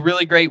 They do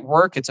really great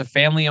work. It's a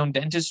family-owned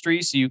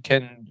dentistry, so you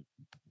can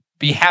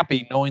be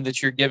happy knowing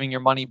that you're giving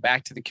your money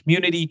back to the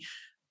community.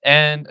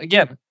 And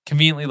again,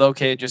 conveniently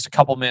located just a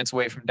couple minutes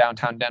away from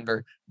downtown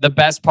Denver. The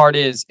best part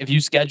is if you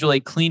schedule a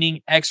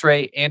cleaning,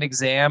 x-ray, and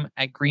exam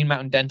at Green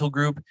Mountain Dental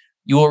Group,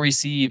 you will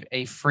receive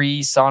a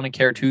free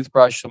Sonicare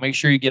toothbrush. So make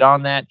sure you get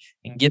on that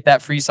and get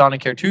that free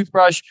Sonicare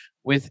toothbrush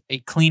with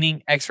a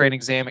cleaning, x-ray, and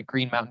exam at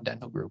Green Mountain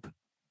Dental Group.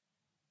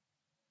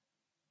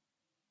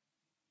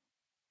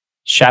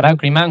 Shout out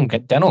Green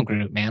Mountain Dental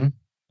Group, man.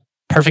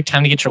 Perfect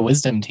time to get your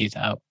wisdom teeth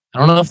out. I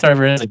don't know if there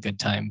ever is a good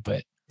time,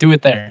 but do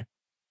it there.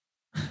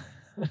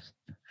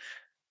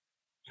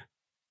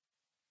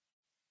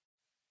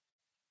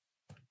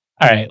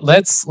 All right,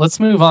 let's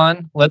move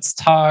on. Let's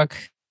talk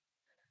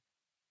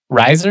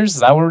risers.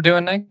 Is that what we're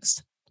doing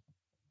next?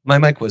 My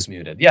mic was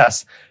muted.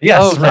 Yes.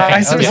 Oh, right.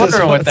 Risers I was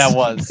wondering what that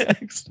was.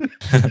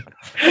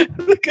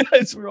 The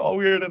guys were all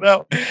weirded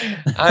out.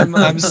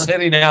 I'm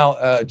sitting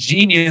out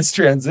genius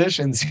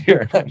transitions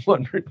here. I'm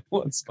wondering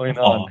what's going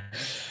on.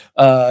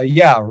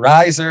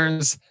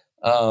 Risers.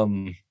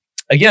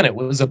 Again, it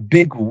was a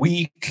big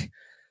week.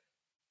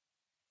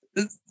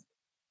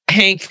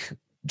 Hank,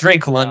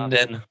 Drake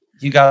London,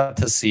 you got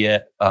to see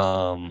it.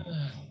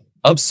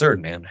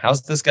 Absurd, man.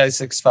 How's this guy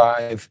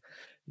 6'5"?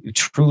 You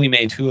truly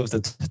made two of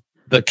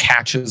the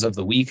catches of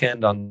the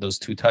weekend on those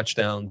two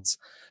touchdowns.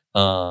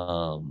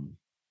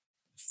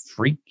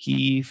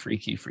 Freaky.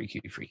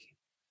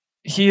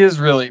 He is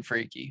really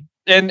freaky.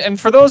 And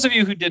for those of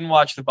you who didn't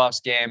watch the Buffs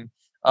game,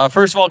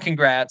 first of all,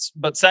 congrats.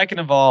 But second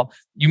of all,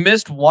 you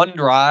missed one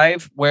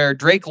drive where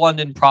Drake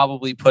London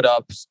probably put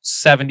up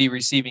 70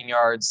 receiving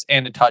yards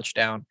and a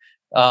touchdown.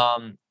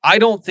 I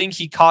don't think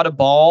he caught a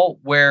ball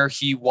where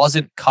he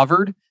wasn't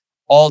covered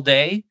all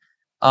day.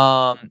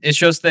 It's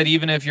just that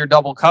even if you're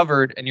double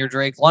covered and you're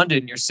Drake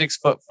London, you're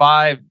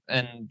 6'5"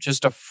 and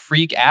just a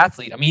freak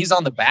athlete. I mean, he's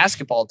on the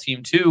basketball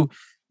team too.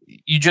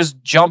 You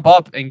just jump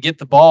up and get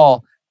the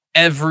ball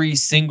every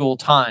single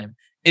time.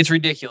 It's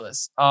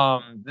ridiculous.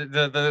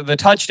 The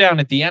touchdown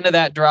at the end of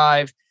that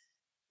drive,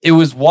 it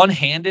was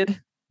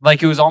one-handed.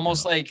 Like it was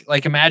almost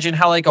like imagine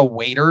how like a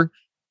waiter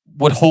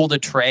would hold a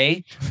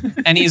tray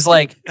and he's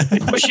like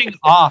pushing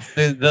off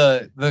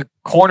the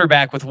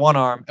cornerback with one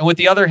arm and with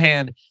the other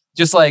hand,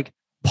 just like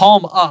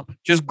palm up,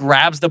 just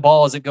grabs the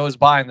ball as it goes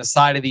by on the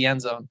side of the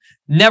end zone.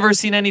 Never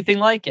seen anything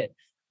like it.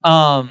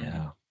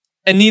 And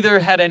neither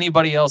had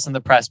anybody else in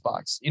the press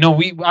box. You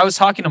know, I was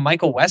talking to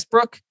Michael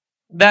Westbrook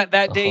that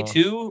day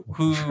too,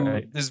 who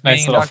is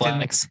being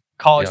inducted in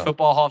college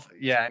football hall.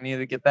 I need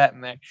to get that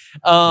in there.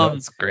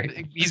 That's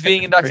great. He's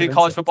being inducted to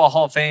College Football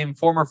Hall of Fame,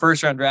 former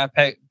first-round draft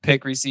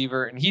pick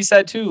receiver, and he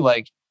said too,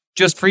 like,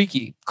 just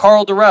freaky.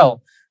 Carl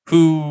Durrell,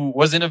 who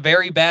was in a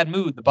very bad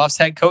mood, the Buffs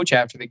head coach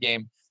after the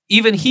game,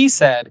 even he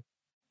said,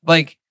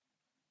 like,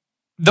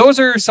 those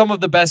are some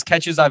of the best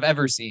catches I've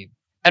ever seen.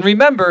 And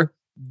remember,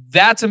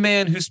 that's a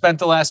man who spent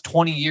the last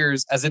 20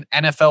 years as an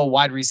NFL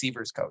wide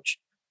receivers coach.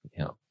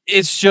 Yeah.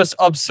 It's just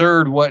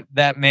absurd what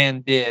that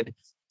man did.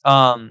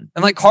 And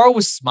like Carl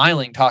was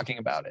smiling talking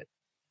about it.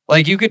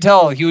 Like you could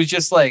tell he was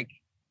just like,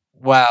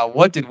 wow,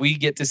 what did we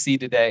get to see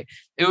today?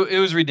 It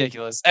was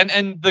ridiculous.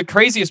 And the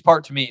craziest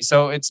part to me,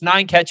 so it's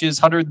 9 catches,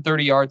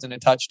 130 yards and a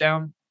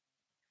touchdown.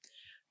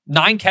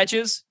 9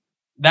 catches.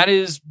 That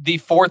is the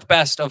 4th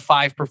best of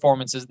 5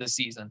 performances this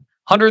season.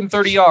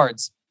 130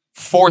 yards.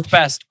 fourth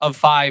best of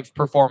 5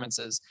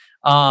 performances.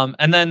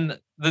 And then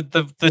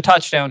the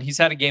touchdown, he's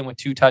had a game with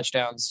 2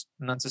 touchdowns,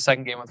 and that's the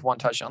second game with 1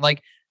 touchdown.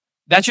 Like,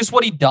 that's just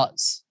what he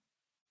does.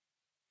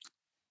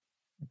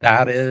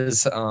 That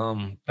is,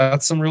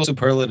 that's some real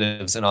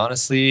superlatives. And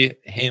honestly,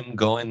 him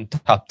going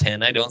top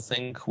 10, I don't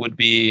think would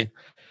be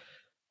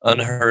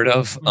unheard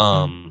of.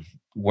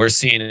 We're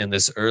seeing in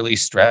this early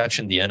stretch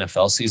in the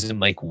NFL season,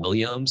 Mike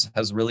Williams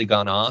has really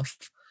gone off.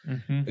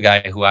 The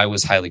guy who I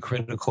was highly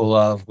critical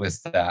of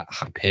with that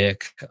high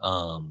pick,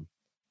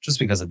 just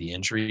because of the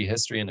injury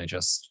history.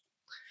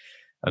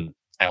 And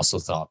I also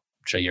thought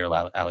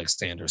Jair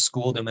Alexander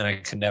schooled him, and I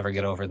could never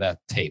get over that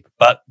tape.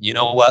 But you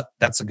know what?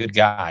 That's a good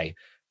guy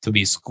to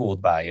be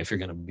schooled by if you're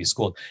going to be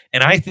schooled.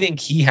 And I think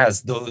he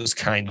has those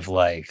kind of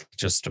like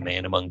just a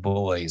man among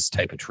boys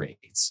type of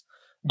traits.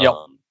 Yep.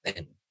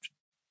 And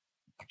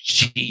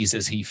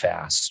Jesus, he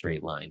fast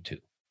straight line too.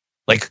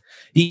 Like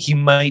he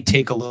might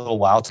take a little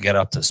while to get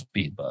up to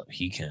speed, but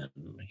he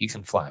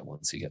can fly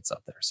once he gets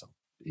up there. So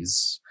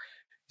he's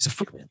a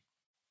freak, man.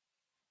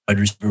 Wide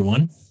receiver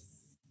 1.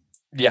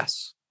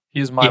 Yes, he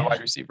is my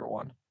wide receiver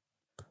 1.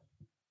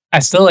 I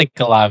still like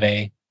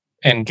Olave,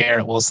 and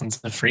Garrett Wilson's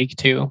the freak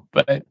too,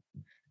 but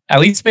at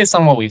least based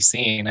on what we've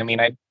seen, I mean,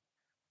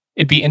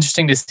 it'd be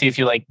interesting to see if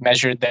you like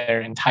measured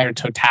their entire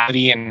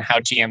totality and how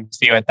GMs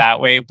view it that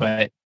way,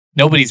 but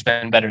nobody's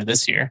been better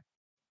this year.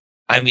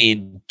 I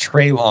mean,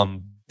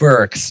 Treylon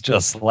Burks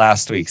just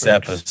last week's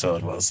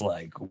episode was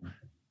like,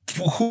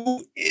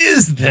 who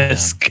is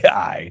this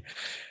guy?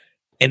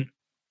 And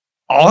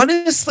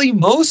honestly,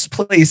 most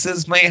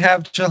places might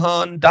have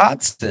Jahan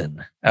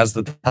Dotson as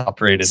the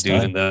top rated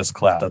dude in this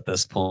class at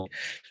this point,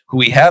 who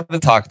we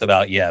haven't talked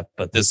about yet,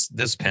 but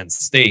this Penn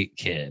State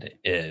kid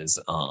is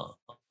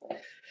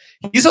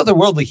he's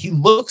otherworldly. He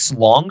looks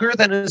longer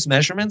than his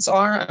measurements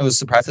are. I was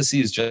surprised to see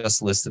he's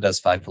just listed as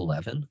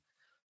 5'11".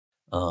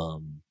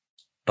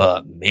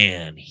 But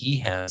man, he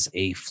has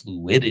a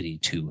fluidity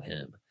to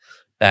him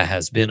that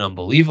has been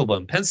unbelievable.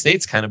 And Penn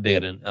State's kind of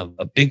been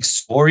a big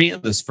story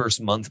in this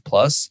first month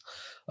plus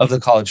of the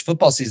college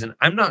football season.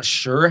 I'm not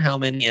sure how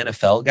many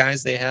NFL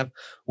guys they have.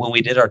 When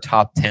we did our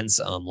top 10s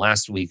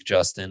last week,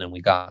 Justin, and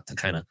we got to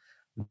kind of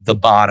the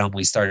bottom,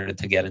 we started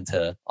to get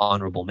into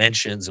honorable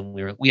mentions, and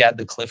we had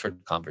the Clifford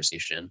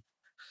conversation.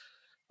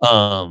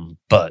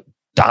 But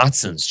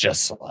Dotson's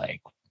just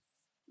like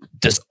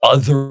this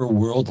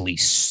otherworldly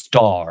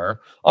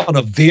star on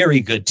a very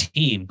good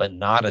team, but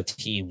not a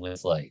team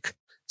with like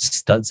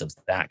studs of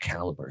that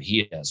caliber.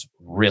 He has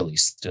really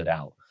stood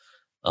out.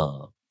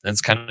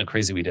 It's kind of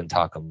crazy we didn't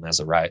talk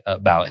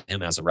about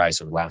him as a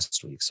riser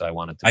last week. So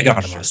I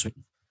got him last week.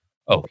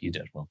 Oh, you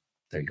did. Well,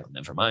 there you go.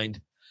 Never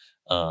mind.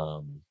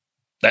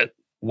 That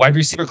wide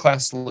receiver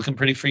class looking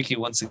pretty freaky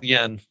once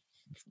again.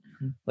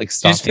 Like, it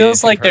just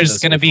feels like there's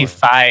going to be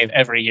 5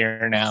 every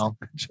year now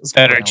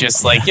that are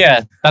just like,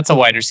 yeah, that's a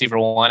wide receiver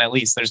 1. At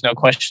least there's no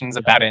questions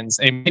about it. And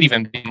it might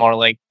even be more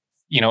like,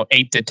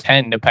 8 to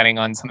 10, depending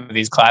on some of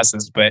these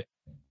classes. But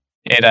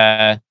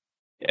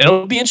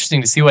it'll be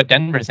interesting to see what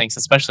Denver thinks,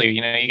 especially,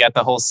 you got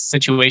the whole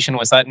situation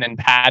with Sutton and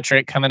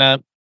Patrick coming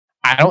up.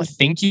 I don't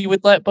think you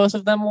would let both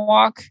of them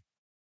walk.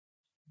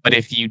 But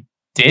if you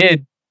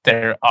did,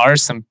 there are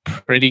some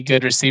pretty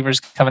good receivers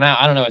coming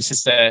out. I don't know. It's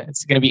just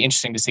it's going to be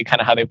interesting to see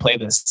kind of how they play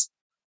this.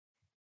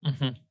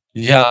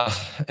 Yeah,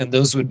 and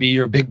those would be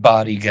your big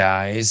body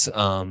guys.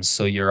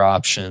 So your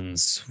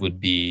options would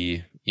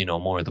be,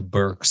 more the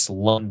Burks,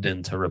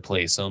 London to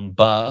replace them.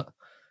 But,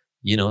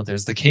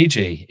 there's the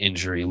KJ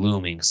injury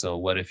looming. So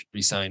what if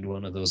you signed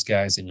one of those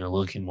guys and you're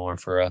looking more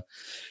for a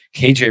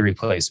KJ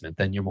replacement?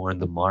 Then you're more in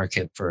the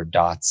market for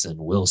Dotson,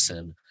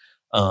 Wilson.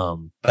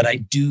 But I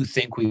do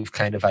think we've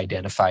kind of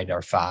identified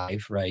our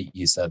 5, right?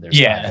 You said there's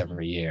 5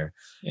 every year.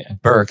 Yeah.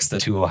 Burks, the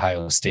 2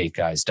 Ohio State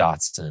guys,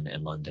 Dotson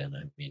and London.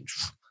 I mean,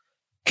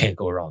 can't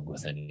go wrong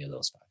with any of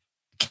those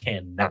 5.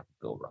 Cannot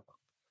go wrong.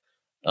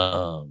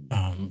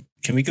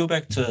 Can we go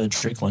back to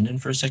Drake London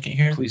for a second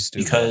here? Please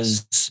do.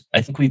 Because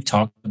I think we've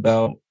talked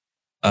about,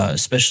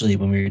 especially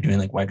when we were doing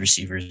like wide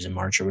receivers in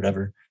March or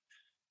whatever,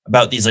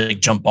 about these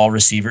like jump ball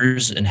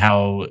receivers and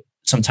how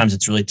sometimes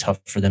it's really tough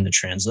for them to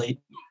translate.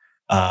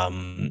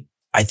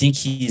 I think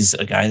he's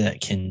a guy that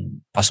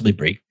can possibly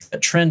break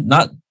that trend.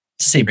 Not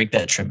to say break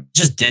that trend,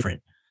 just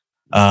different.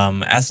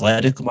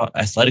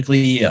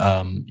 Athletically, you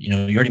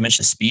already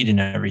mentioned the speed and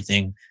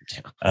everything.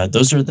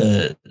 Those are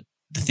the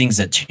things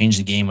that change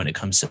the game when it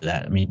comes to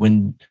that. I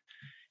mean,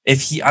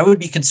 I would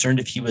be concerned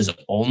if he was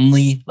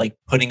only like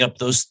putting up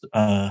those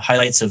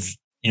highlights of,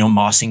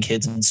 mossing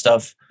kids and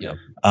stuff. Yeah.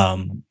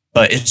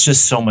 But it's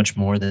just so much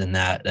more than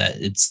that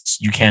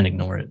you can't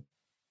ignore it.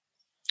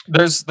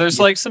 There's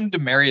like some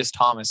Demaryius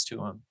Thomas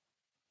to him.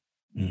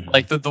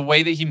 Like the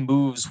way that he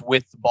moves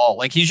with the ball.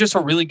 Like he's just a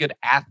really good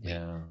athlete.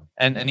 Yeah.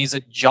 And he's a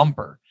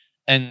jumper.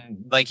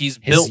 And like he's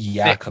built his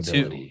yak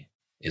ability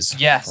is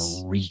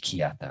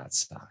freaky at that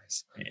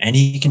size. And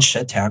he can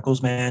shed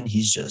tackles, man.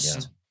 He's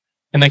just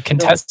And the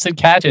contested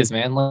catches,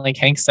 man, like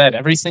Hank said,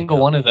 every single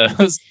one of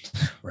those.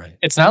 Right.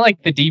 It's not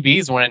like the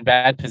DBs were in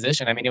bad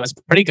position. I mean, it was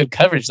pretty good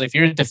coverage. Like if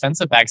you're a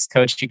defensive backs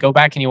coach, you go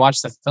back and you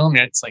watch the film,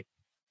 and it's like,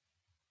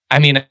 I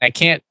mean, I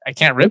can't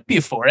rip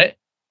you for it.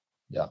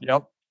 Yeah.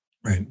 Yep.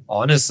 Right.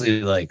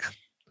 Honestly, like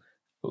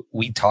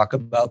we talk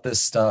about this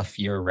stuff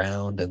year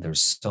round, and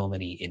there's so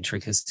many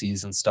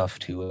intricacies and stuff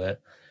to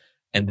it.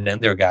 And then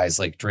there are guys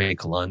like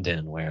Drake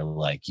London, where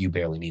like you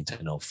barely need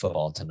to know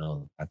football to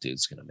know that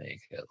dude's gonna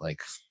make it.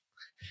 Like,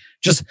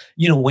 just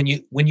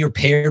when you're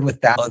paired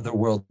with that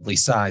otherworldly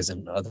size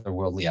and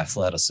otherworldly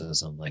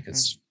athleticism, like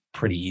it's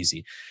pretty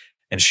easy.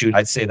 And shoot,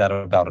 I'd say that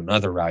about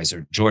another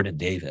riser, Jordan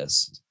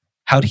Davis.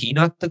 How'd he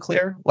not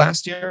declare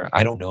last year?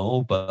 I don't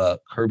know,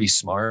 but Kirby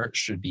Smart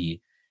should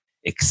be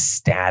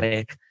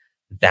ecstatic.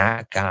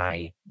 That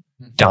guy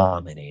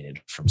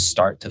dominated from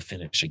start to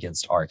finish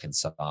against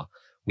Arkansas.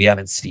 We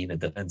haven't seen a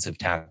defensive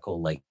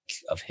tackle like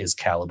of his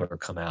caliber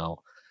come out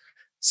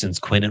since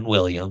Quinnen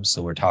Williams.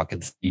 So we're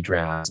talking 3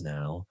 drafts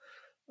now.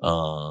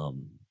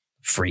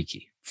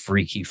 Freaky.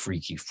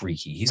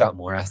 He's got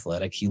more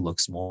athletic. He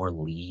looks more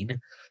lean.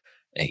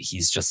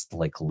 He's just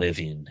like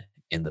living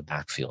in the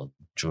backfield.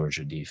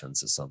 Georgia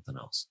defense is something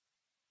else.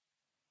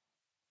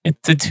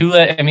 It's a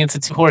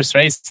two-horse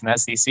race in the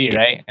SEC,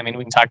 right? I mean,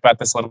 we can talk about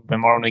this a little bit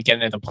more when we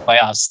get into the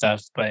playoff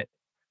stuff, but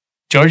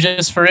Georgia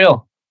is for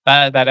real.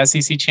 That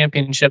SEC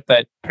championship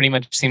that pretty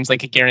much seems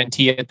like a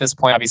guarantee at this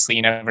point. Obviously,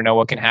 you never know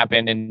what can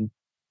happen in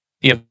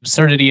the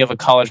absurdity of a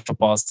college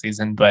football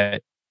season,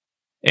 but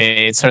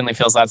it certainly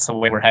feels that's the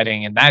way we're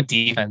heading. And that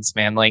defense,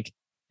 man, like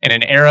in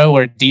an era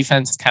where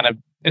defense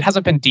it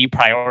hasn't been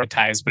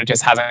deprioritized, but it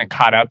just hasn't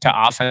caught up to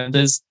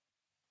offenses.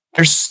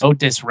 They're so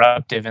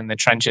disruptive in the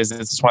trenches.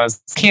 It's just one of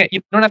those,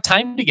 you don't have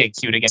time to get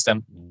cute against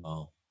them.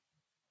 No.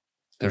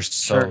 They're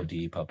so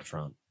deep up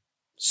front.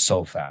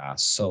 So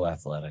fast, so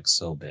athletic,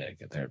 so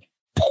big. They're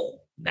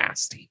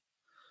nasty.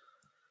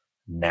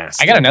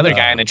 I got another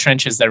guy in the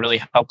trenches that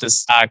really helped us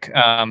stock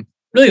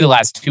really the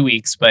last 2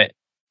 weeks, but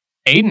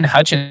Aiden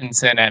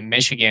Hutchinson at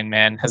Michigan,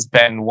 man, has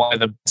been one of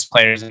the best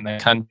players in the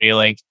country.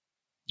 Like,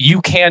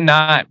 you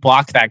cannot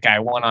block that guy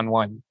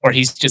one-on-one, or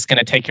he's just going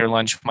to take your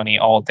lunch money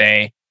all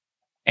day.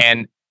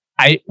 And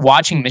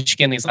watching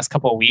Michigan these last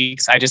couple of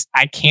weeks,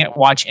 I can't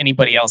watch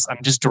anybody else.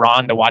 I'm just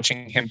drawn to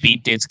watching him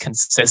beat dudes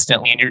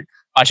consistently. And you're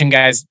watching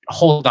guys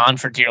hold on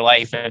for dear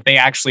life. If they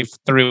actually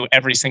threw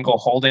every single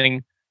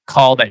holding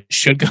call that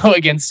should go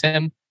against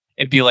him,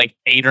 it'd be like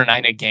 8 or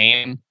 9 a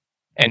game.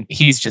 And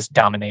he's just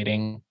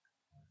dominating.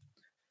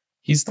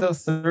 He's the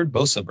third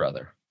Bosa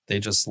brother. They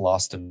just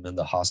lost him in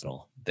the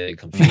hospital. They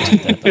confused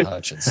him with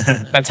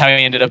Hutchinson. That's how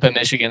he ended up in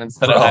Michigan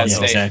instead of Ohio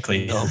State.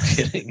 Exactly. No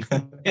kidding.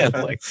 Yeah,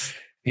 like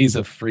he's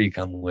a freak.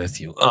 I'm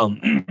with you.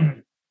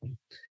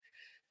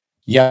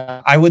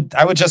 Yeah, I would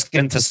just get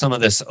into some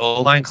of this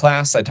O-line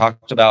class. I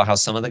talked about how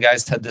some of the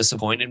guys had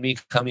disappointed me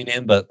coming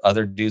in, but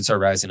other dudes are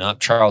rising up.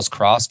 Charles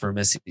Cross for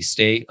Mississippi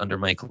State under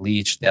Mike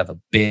Leach. They have a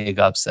big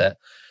upset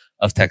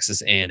of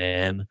Texas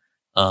A&M.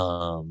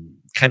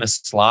 Kind of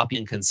sloppy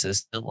and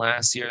consistent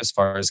last year as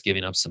far as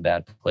giving up some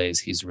bad plays.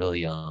 He's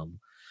really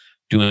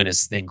doing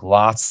his thing.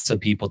 Lots of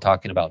people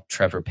talking about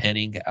Trevor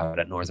Penning out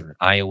at Northern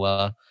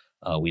Iowa.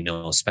 We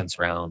know Spence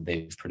Round.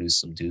 They've produced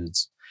some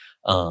dudes.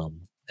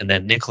 And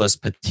then Nicholas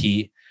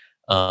Petit,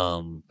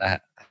 I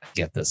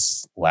get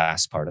this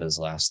last part of his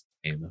last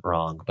name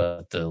wrong,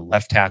 but the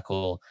left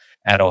tackle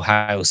at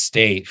Ohio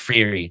State,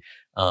 Freary,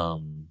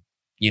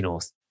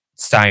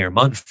 Steyer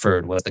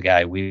Munford was the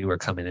guy we were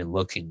coming in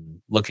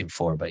looking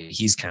for, but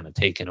he's kind of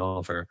taken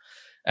over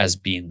as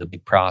being the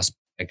big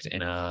prospect.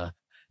 And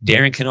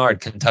Darren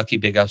Kennard, Kentucky,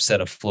 big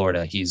upset of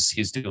Florida.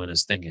 He's doing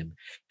his thing. And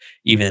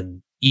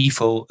even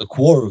Ifo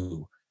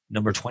Ekworu,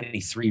 number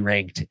 23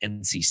 ranked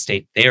NC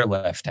State, their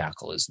left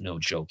tackle is no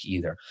joke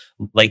either.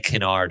 Like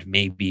Kennard,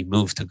 maybe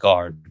moved to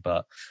guard,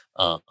 but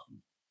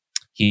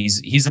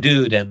he's a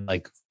dude. And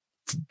like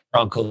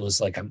Broncos,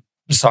 like, I'm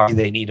sorry,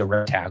 they need a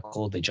right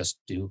tackle. They just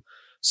do.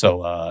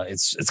 So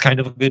it's kind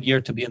of a good year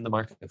to be in the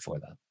market for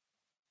that.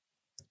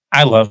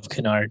 I love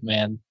Kennard,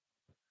 man.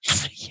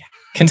 Yeah.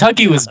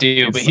 Kentucky was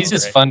due, but he's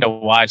just fun to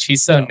watch.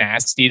 He's so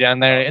nasty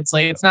down there. It's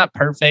like, it's not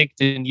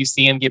perfect, and you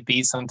see him get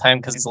beat sometime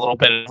because he's a little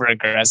bit over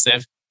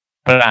aggressive,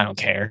 but I don't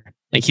care.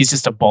 Like, he's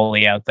just a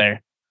bully out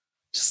there.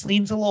 Just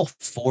leans a little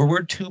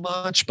forward too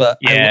much, but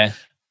yeah.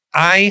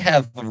 I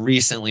have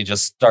recently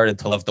just started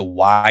to love the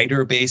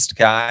wider based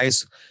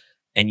guys.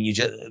 And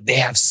they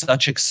have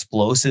such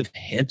explosive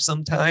hips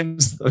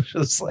sometimes. They're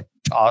just like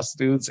toss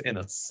dudes in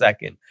a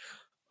second.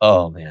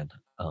 Oh man,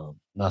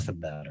 nothing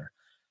better.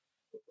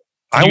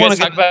 I want to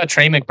talk about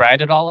Trey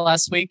McBride at all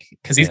last week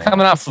because he's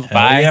coming off of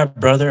bye. Yeah,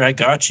 brother, I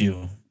got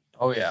you.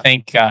 Oh yeah,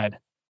 thank God.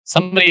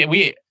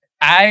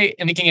 I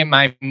am making it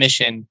my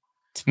mission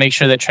to make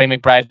sure that Trey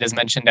McBride is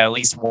mentioned at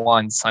least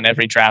once on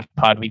every draft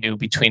pod we do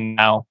between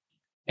now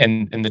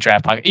and in the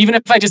draft pod. Even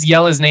if I just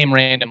yell his name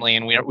randomly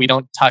and we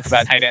don't talk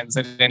about tight ends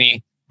at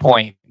any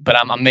point, but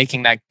I'm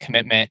making that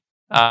commitment.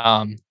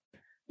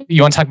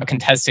 you want to talk about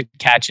contested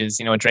catches,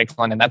 at Drake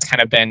London, that's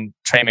kind of been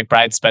Trey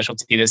McBride's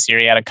specialty this year.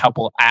 He had a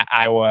couple at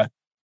Iowa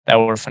that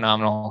were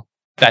phenomenal.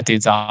 That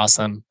dude's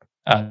awesome.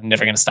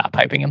 Never going to stop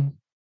hyping him.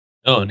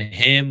 Oh, and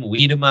him,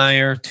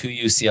 Wiedemeyer, 2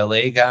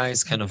 UCLA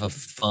guys, kind of a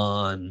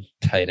fun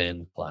tight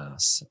end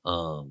class.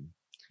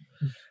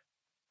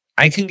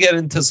 I can get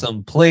into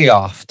some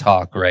playoff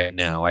talk right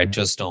now. I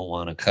just don't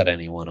want to cut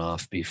anyone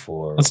off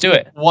before. Let's do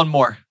it. One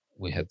more.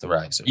 We hit the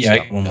risers.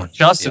 Yeah, one more.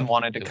 Justin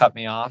wanted to cut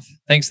me off.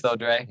 Thanks though,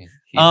 Dre.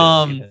 He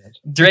did.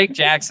 Drake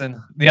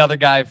Jackson, the other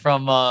guy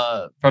from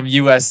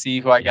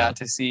USC who I got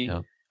to see.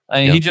 Yeah.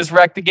 He just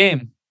wrecked the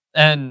game.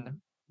 And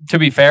to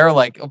be fair,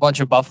 like a bunch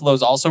of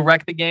Buffaloes also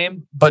wrecked the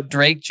game. But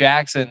Drake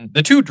Jackson,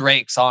 the two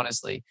Drakes,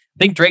 honestly. I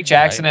think Drake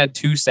Jackson had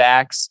 2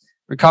 sacks,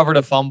 recovered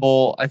a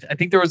fumble. I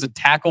think there was a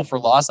tackle for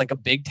loss, like a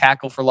big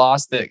tackle for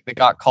loss that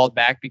got called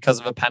back because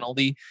of a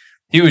penalty.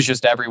 He was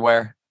just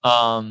everywhere.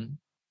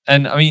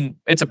 And I mean,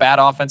 it's a bad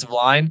offensive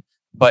line,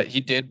 but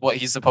he did what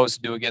he's supposed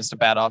to do against a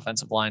bad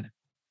offensive line.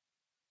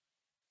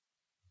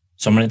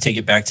 So I'm going to take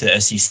it back to the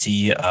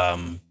SEC.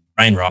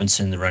 Ryan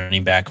Robinson, the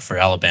running back for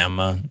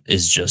Alabama,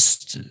 is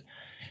just,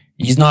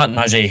 he's not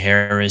Najee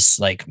Harris,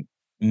 like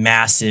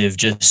massive,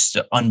 just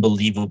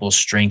unbelievable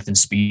strength and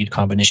speed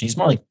combination. He's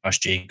more like Josh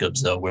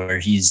Jacobs, though, where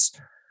he's,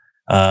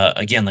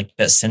 again, like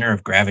that center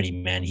of gravity,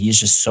 man. He is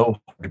just so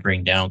hard to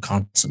bring down,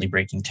 constantly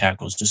breaking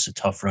tackles, just a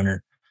tough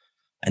runner.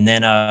 And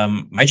then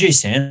Myjai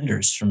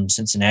Sanders from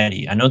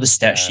Cincinnati. I know the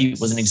stat sheet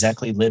wasn't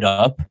exactly lit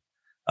up,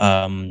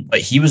 but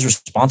he was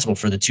responsible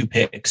for the 2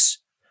 picks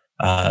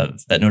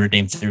that Notre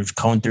Dame threw.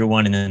 Cohen threw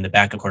one, and then the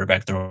backup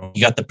quarterback threw.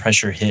 He got the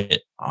pressure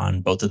hit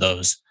on both of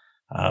those.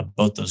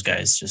 Both those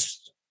guys,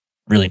 just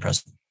really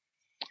impressive.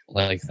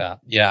 Like that.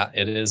 Yeah,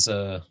 it's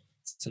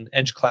an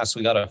edge class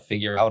we got to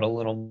figure out a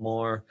little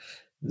more.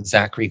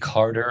 Zachary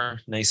Carter,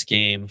 nice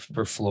game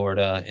for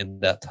Florida in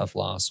that tough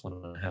loss,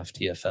 1.5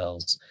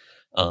 TFLs.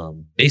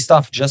 Based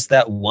off just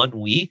that 1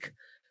 week,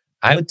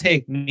 I would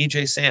take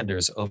Myjai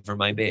Sanders over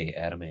my Bay,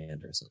 Adam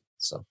Anderson.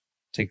 So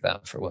take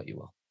that for what you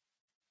will.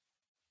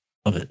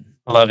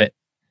 Love it.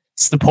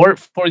 Support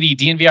for the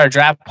DNVR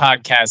Draft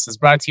Podcast is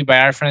brought to you by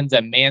our friends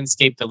at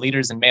Manscaped, the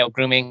leaders in male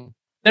grooming.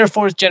 Their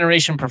 4th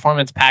generation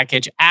performance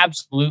package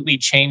absolutely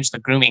changed the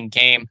grooming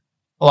game,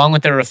 along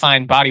with their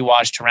refined body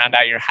wash to round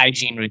out your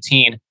hygiene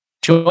routine.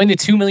 Join the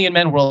 2 million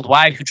men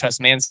worldwide who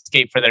trust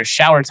Manscaped for their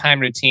shower time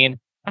routine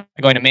by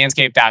going to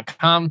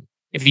manscaped.com.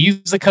 If you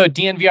use the code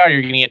DNVR,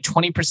 you're going to get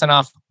 20%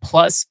 off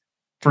plus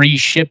free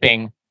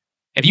shipping.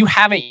 If you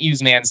haven't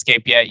used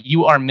Manscaped yet,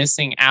 you are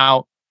missing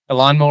out. The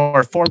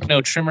Lawnmower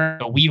 4.0 trimmer,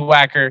 the Weed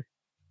Whacker,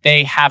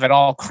 they have it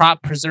all.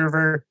 Crop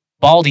preserver,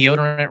 ball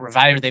deodorant,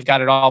 reviver, they've got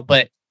it all.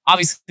 But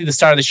obviously the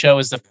star of the show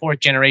is the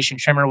 4th generation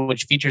trimmer,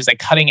 which features a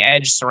cutting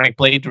edge ceramic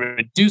blade to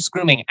reduce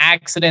grooming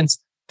accidents.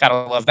 Gotta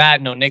love that.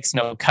 No nicks,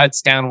 no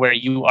cuts down where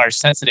you are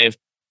sensitive.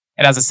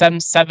 It has a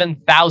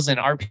 7,000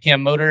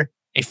 RPM motor,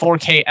 a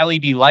 4K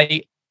LED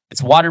light.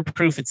 It's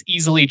waterproof. It's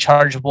easily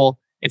chargeable.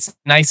 It's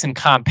nice and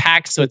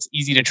compact, so it's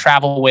easy to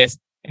travel with.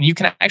 And you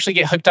can actually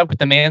get hooked up with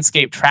the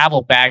Manscaped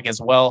travel bag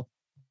as well,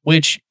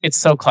 which it's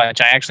so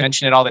clutch. I actually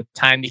mention it all the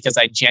time because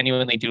I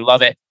genuinely do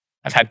love it.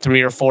 I've had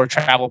 3 or 4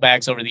 travel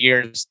bags over the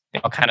years.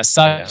 They all kind of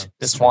sucked.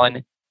 This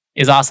one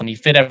is awesome. You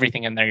fit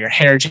everything in there. Your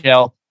hair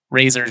gel,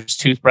 razors,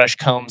 toothbrush,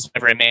 combs,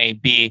 whatever it may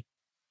be.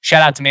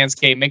 Shout out to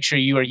Manscaped. Make sure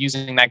you are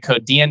using that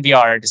code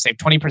DNVR to save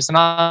 20%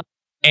 off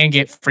and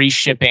get free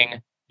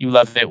shipping. You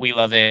love it. We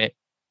love it.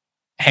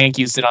 Hank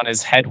used it on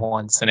his head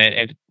once, and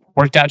it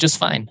worked out just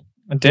fine.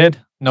 It did.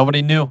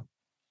 Nobody knew.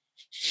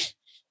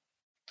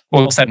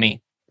 Well, said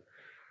me.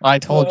 I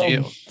told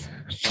you.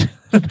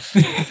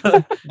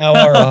 Now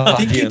I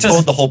think you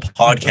told the whole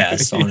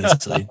podcast,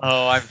 honestly.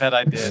 Oh, I bet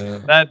I did. Yeah.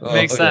 That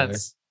makes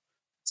sense.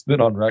 It's been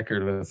on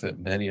record with it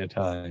many a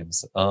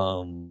times.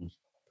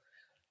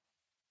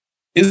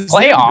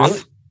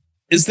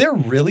 Is there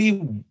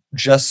really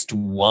just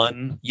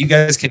one? You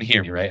guys can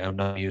hear me, right? I'm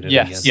not muted.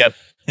 Yes. Again. Yep.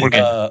 We're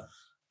good.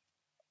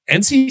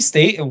 NC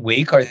State and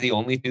Wake are the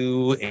only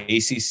 2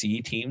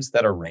 ACC teams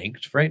that are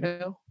ranked right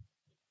now.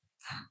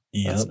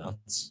 Yep. That's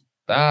nuts.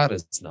 That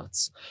is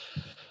nuts.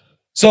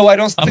 So I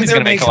don't think they're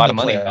going to make a lot of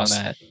money on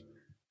that.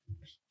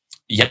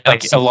 Yeah,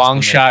 like a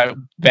long shot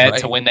bet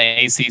to win the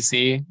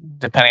ACC,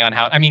 depending on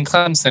how. I mean,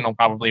 Clemson will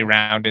probably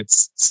round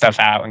its stuff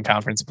out in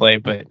conference play,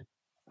 but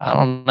I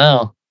don't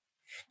know.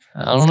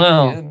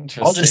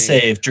 I'll just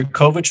say, if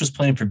Djokovic was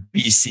playing for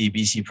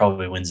BC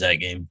probably wins that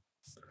game.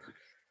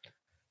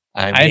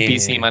 I had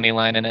BC money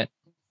line in it.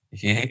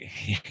 Yeah,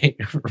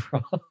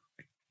 wrong.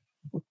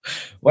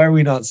 Why are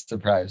we not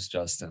surprised,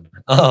 Justin?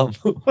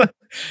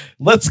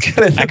 Let's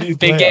get into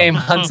big game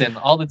hunting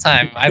all the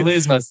time. I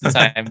lose most of the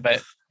time,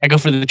 but I go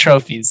for the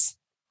trophies.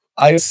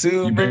 I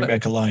assume you bring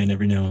back a lion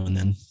every now and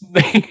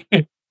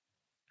then.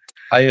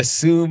 I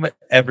assume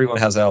everyone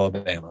has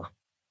Alabama.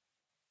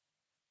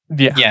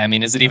 Yeah. I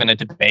mean, is it even a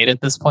debate at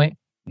this point?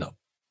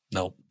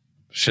 No,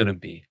 shouldn't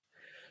be.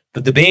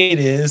 The debate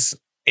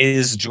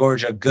is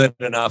Georgia good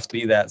enough to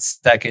be that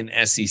second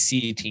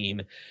SEC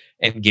team?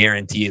 and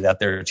guarantee that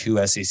there are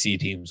 2 SEC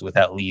teams with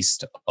at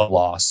least a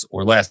loss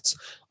or less.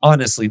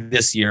 Honestly,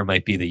 this year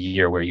might be the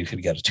year where you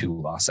could get a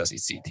 2-loss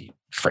SEC team,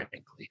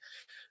 frankly.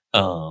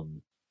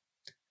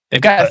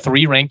 They've got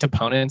 3 ranked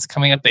opponents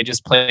coming up. They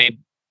just played,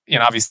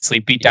 obviously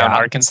beat down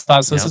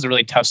Arkansas. So this is a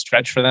really tough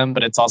stretch for them,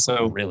 but it's also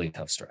a really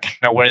tough stretch.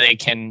 Where they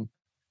can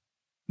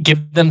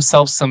give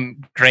themselves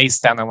some grace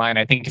down the line.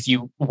 I think if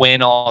you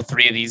win all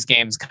 3 of these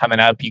games coming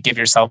up, you give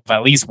yourself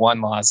at least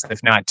 1 loss,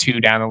 if not 2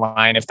 down the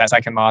line. If that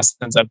second loss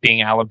ends up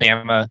being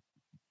Alabama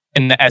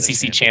in the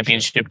SEC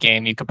championship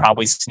game, you could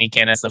probably sneak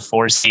in as the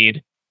 4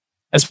 seed,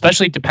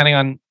 especially depending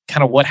on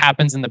kind of what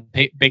happens in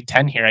the Big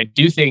Ten here. I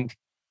do think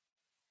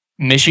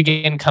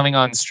Michigan coming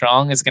on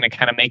strong is going to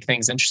kind of make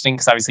things interesting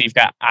because obviously you've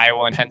got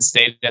Iowa and Penn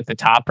State at the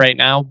top right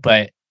now,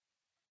 but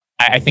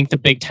I think the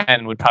Big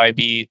Ten would probably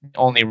be the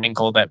only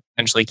wrinkle that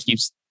potentially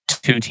keeps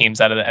 2 teams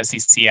out of the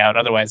SEC out.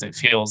 Otherwise, it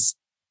feels,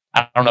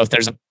 I don't know if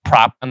there's a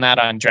prop on that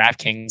on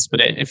DraftKings,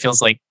 but it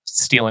feels like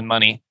stealing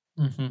money.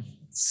 Mm-hmm.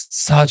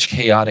 Such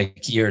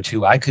chaotic year,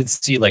 too. I could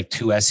see like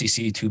 2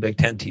 SEC, 2 Big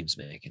Ten teams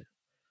making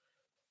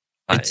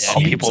it.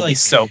 People would be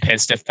so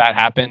pissed if that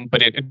happened,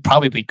 but it'd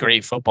probably be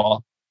great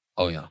football.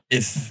 Oh, yeah.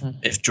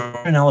 If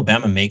Georgia and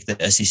Alabama make the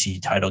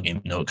SEC title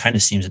game, it kind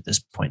of seems at this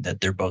point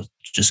that they're both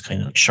just kind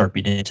of like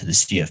sharpied into the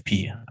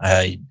CFP.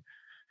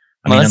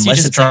 Unless you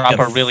just drop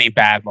a really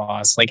bad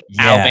loss, like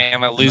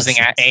Alabama losing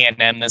at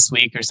A&M this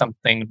week or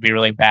something would be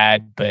really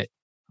bad.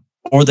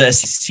 Or the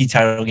SEC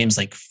title games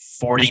like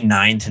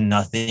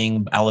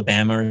 49-0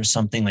 Alabama or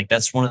something. Like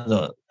that's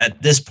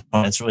at this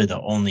point, it's really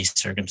the only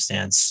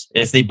circumstance.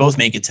 If they both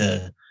make it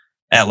to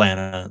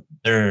Atlanta,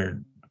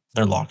 they're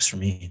locks for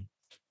me.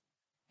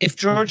 If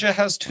Georgia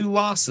has 2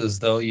 losses,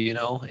 though, in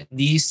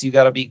the East, you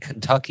got to beat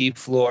Kentucky,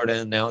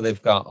 Florida, and now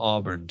they've got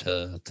Auburn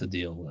to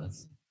deal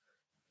with.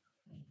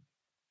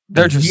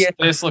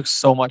 This looks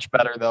so much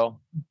better, though.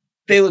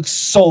 They look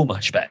so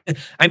much better.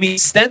 I mean,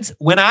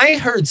 when I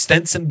heard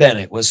Stetson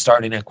Bennett was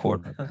starting at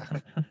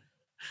quarterback,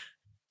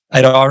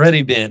 I'd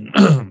already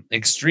been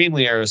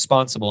extremely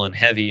irresponsible and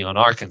heavy on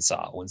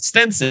Arkansas. When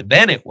Stetson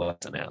Bennett was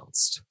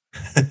announced,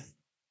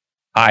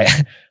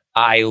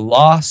 I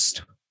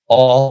lost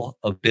all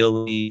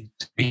ability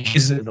to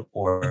reason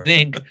or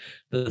think.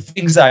 The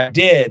things I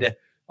did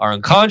are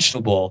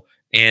unconscionable,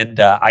 and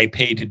I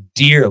paid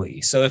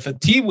dearly. So if a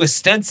team with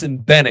Stetson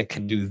Bennett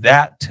can do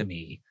that to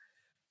me,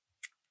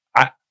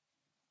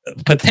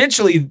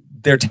 potentially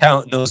their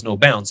talent knows no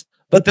bounds.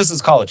 But this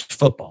is college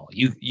football.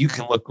 You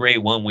can look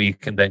great one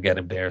week and then get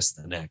embarrassed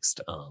the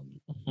next.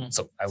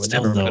 So I would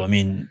never. Though, I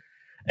mean,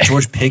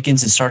 George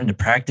Pickens is starting to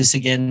practice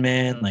again,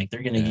 man. Like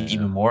they're going to get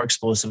even more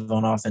explosive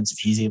on offense if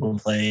he's able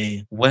to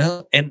play.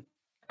 Well, and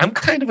I'm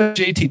kind of a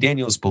JT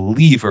Daniels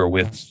believer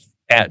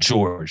at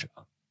Georgia.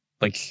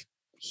 Like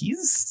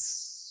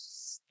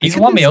he's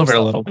won me over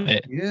a little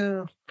bit.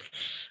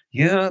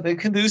 Yeah, they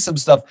can do some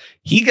stuff.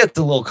 He gets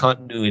a little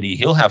continuity.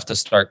 He'll have to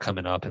start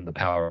coming up in the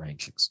power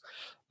rankings.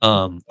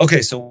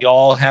 Okay, so we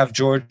all have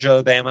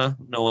Georgia, Bama.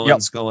 No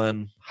one's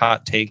going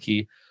hot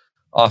takey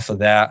off of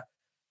that.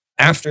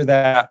 After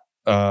that,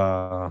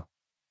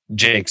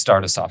 Jake,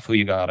 start us off. Who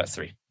you got at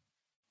 3?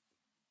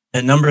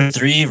 At number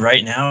 3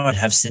 right now, I'd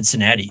have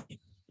Cincinnati.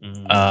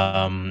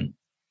 A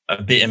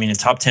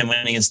top 10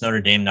 win against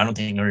Notre Dame. I don't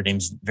think Notre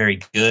Dame's very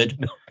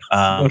good.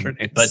 Notre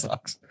Dame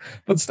sucks,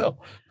 but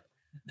still.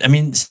 I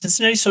mean,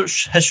 Cincinnati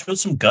has showed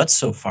some guts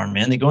so far,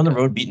 man. They go on the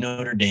road, beat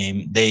Notre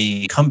Dame.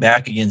 They come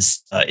back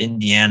against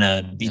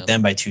Indiana, beat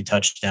them by 2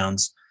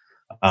 touchdowns.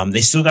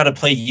 They still got to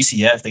play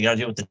UCF. They got to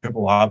deal with the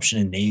triple option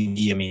in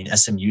Navy. I mean,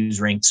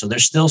 SMU's ranked. So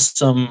there's still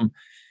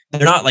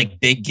they're not like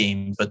big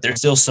games, but there's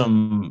still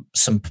some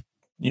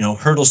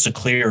hurdles to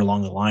clear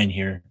along the line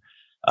here.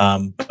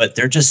 But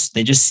they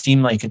just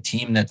seem like a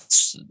team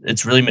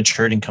it's really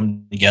matured and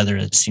come together.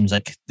 It seems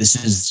like this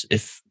is,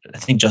 I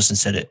think Justin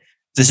said it,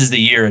 this is the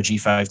year a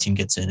G5 team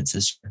gets in. It's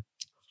this year.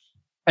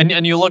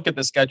 And you look at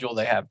the schedule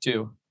they have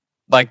too.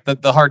 Like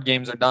the hard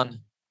games are done.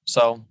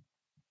 So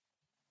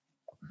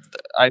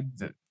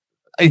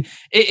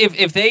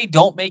if they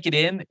don't make it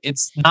in,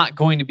 it's not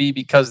going to be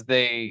because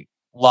they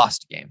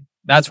lost a game.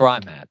 That's where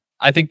I'm at.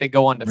 I think they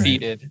go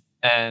undefeated,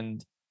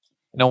 and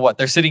you know what?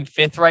 They're sitting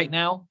 5th right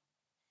now.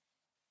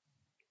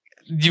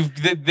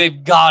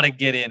 They've got to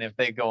get in if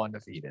they go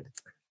undefeated.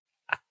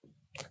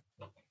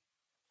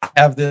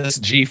 Have this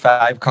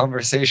G5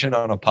 conversation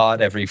on a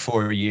pod every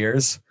 4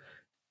 years.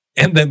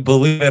 And then,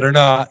 believe it or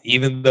not,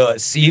 even though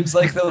it seems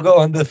like they'll go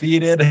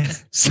undefeated,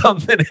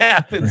 something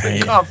happens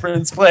in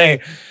conference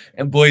play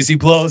and Boise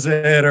blows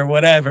it or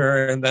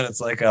whatever. And then it's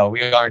like, oh,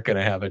 we aren't going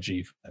to have a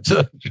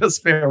G5.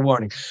 Just fair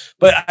warning.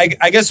 But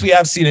I guess we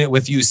have seen it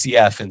with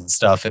UCF and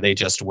stuff, and they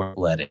just weren't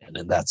let in.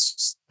 And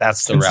that's the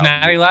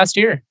Cincinnati route. Last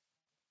year.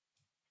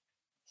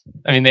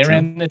 I mean, they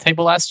ran the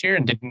table last year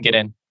and didn't get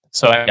in.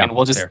 So, I mean,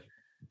 we'll just... Fair.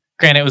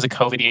 Granted, it was a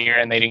COVID year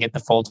and they didn't get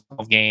the full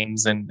 12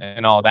 games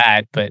and all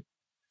that, but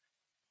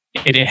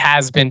it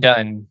has been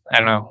done. I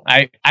don't know.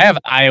 I have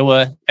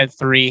Iowa at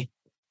 3.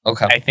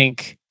 Okay. I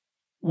think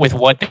with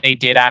what they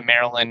did at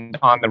Maryland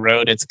on the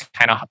road, it's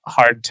kind of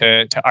hard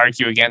to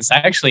argue against.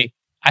 I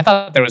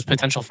thought there was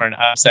potential for an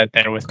upset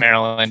there with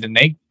Maryland, and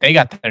they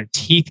got their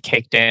teeth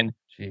kicked in.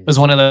 It was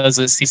one of those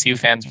that CCU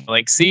fans were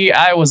like, see,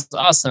 I was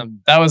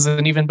awesome. That was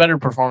an even better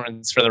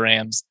performance for the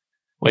Rams,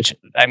 which,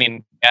 I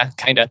mean, yeah,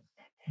 kind of.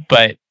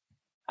 But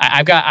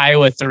I've got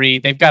Iowa 3.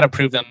 They've got to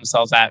prove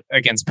themselves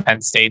against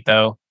Penn State,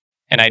 though.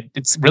 And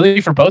it's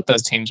really for both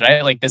those teams,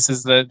 right? Like, this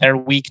is their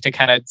week to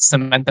kind of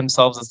cement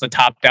themselves as the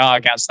top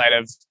dog outside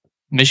of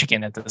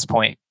Michigan at this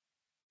point.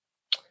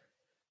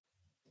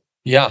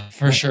 Yeah,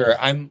 for sure.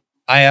 I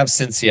have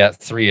Cincy at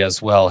 3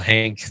 as well.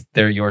 Hank,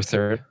 they're your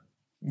third?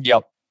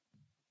 Yep.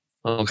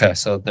 Okay,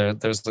 so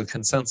there's the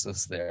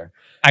consensus there.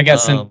 I got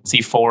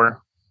Cincy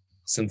 4.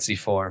 Cincy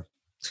 4.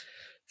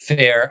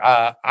 Fair.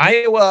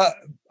 Iowa,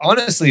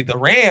 honestly, the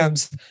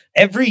Rams,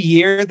 every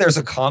year there's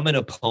a common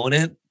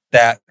opponent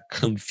that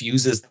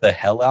confuses the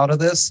hell out of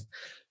this.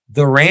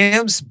 The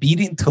Rams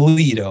beating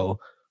Toledo,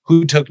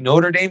 who took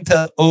Notre Dame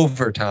to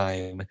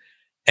overtime,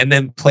 and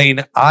then playing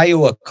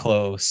Iowa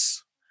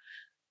close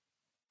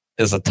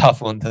is a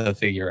tough one to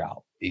figure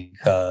out,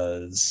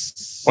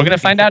 because we're going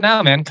to find out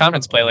now, man.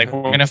 Conference play. Like,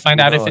 we're going to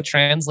find out if it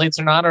translates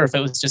or not, or if it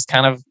was just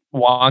kind of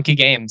wonky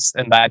games.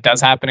 And that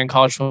does happen in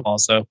college football.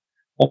 So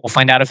we'll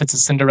find out if it's a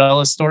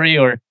Cinderella story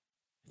or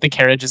the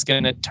carriage is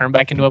going to turn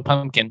back into a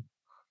pumpkin.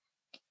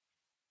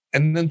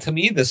 And then to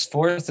me, this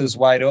fourth is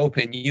wide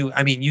open.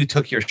 You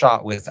took your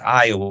shot with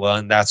Iowa,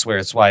 and that's where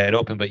it's wide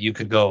open. But you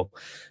could go,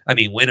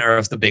 winner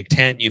of the Big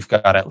Ten, you've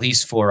got at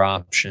least 4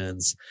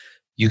 options.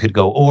 You could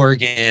go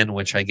Oregon,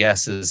 which I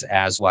guess is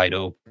as wide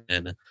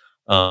open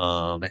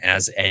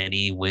as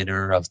any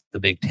winner of the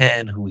Big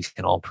Ten, who we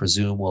can all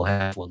presume will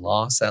have 1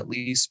 loss at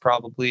least,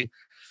 probably.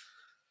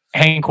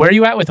 Hank, where are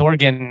you at with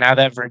Oregon now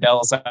that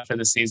Verdell's out for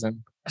the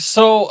season?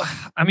 So,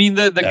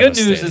 the good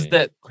news is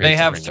that they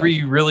have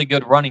 3 really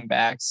good running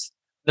backs.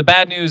 The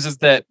bad news is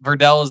that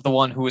Verdell is the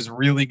one who is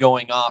really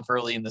going off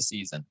early in the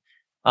season.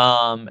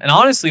 And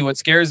honestly, what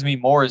scares me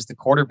more is the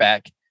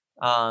quarterback.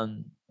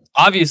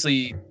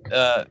 Obviously,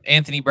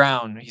 Anthony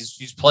Brown,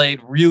 he's played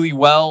really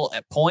well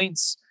at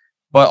points,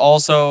 but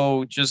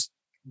also just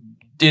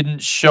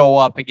didn't show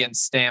up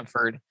against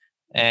Stanford.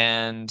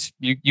 And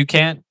you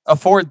can't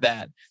afford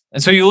that.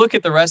 And so you look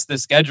at the rest of the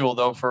schedule,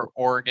 though, for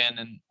Oregon,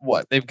 and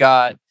what they've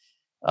got.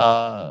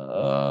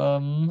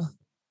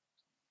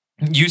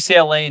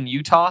 UCLA and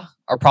Utah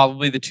are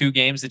probably the 2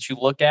 games that you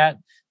look at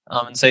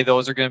and say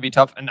those are going to be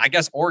tough. And I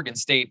guess Oregon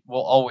State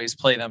will always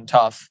play them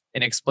tough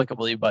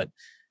inexplicably, but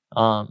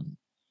I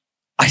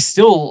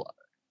still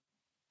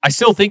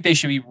think they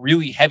should be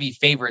really heavy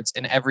favorites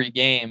in every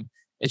game.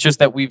 It's just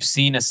that we've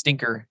seen a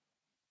stinker,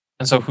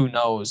 and so who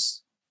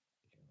knows?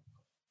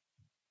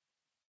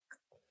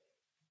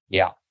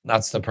 Yeah.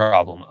 That's the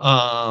problem.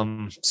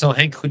 So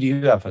Hank, who do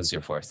you have as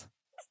your fourth?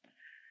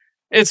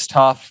 It's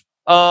tough.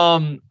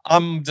 I'm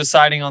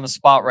deciding on the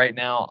spot right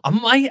now.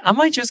 I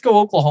might just go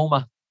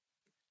Oklahoma.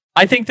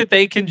 I think that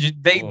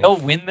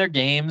they'll win their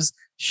games.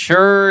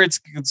 Sure,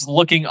 it's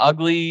looking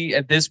ugly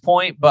at this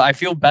point, but I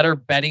feel better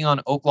betting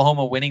on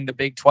Oklahoma winning the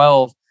Big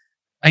 12.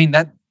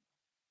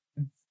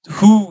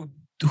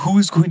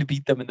 Who's going to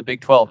beat them in the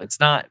Big 12?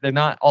 They're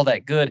not all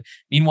that good.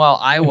 Meanwhile,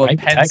 Iowa,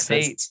 Penn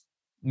State,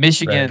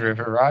 Michigan, Red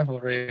River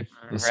rivalry.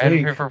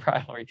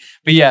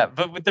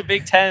 But with the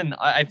Big Ten,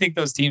 I think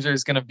those teams are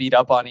just going to beat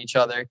up on each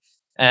other,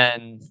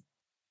 and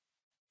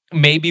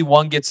maybe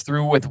one gets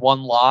through with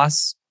 1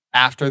 loss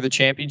after the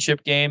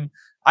championship game.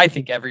 I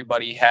think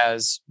everybody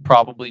has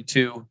probably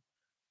 2.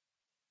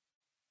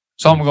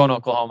 So I'm going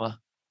Oklahoma.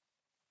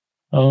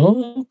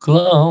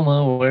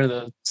 Oklahoma, where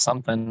the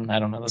something, I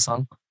don't know the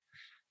song.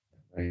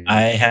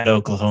 I had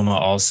Oklahoma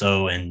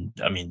also, and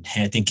I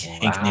think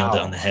Hank nailed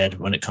it on the head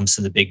when it comes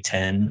to the Big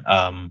Ten.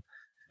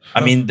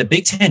 The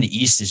Big Ten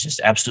East is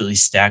just absolutely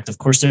stacked. Of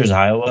course, there's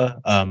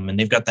Iowa, and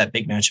they've got that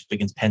big matchup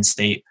against Penn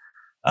State.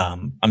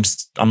 I'm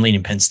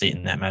leaning Penn State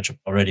in that matchup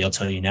already. I'll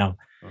tell you now.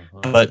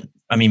 But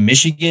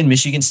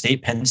Michigan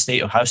State, Penn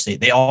State, Ohio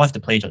State, they all have to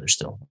play each other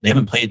still. They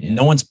haven't played.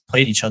 No one's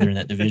played each other in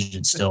that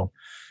division still.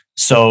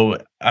 So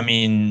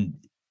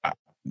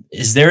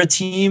is there a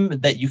team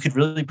that you could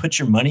really put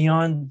your money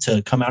on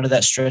to come out of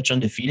that stretch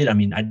undefeated?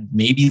 I'd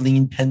maybe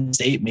lean Penn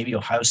State, maybe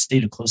Ohio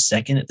State a close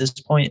second at this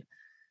point.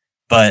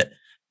 But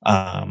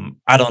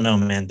I don't know,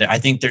 man. I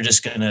think they're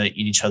just going to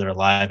eat each other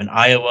alive. And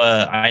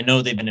Iowa, I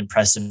know they've been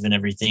impressive and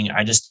everything.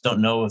 I just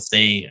don't know if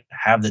they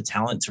have the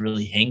talent to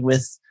really hang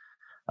with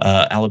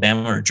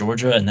Alabama or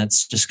Georgia. And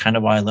that's just kind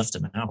of why I left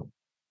them out.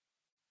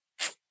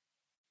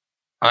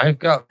 I've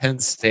got Penn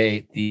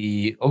State.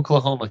 The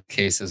Oklahoma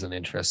case is an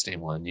interesting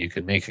one. You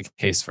could make a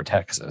case for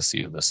Texas.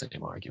 You have the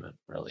same argument,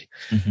 really.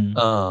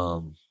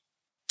 Mm-hmm.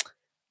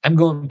 I'm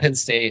going Penn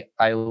State.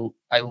 I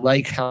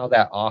like how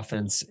that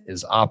offense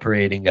is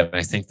operating, and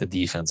I think the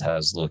defense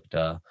has looked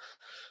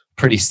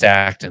pretty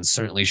stacked and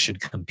certainly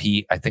should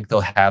compete. I think they'll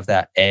have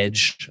that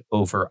edge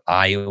over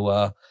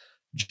Iowa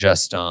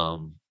just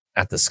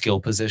at the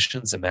skill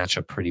positions and match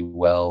up pretty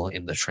well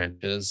in the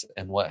trenches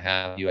and what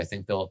have you. I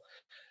think they'll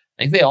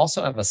I think they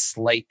also have a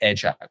slight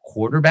edge at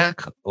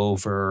quarterback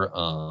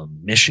over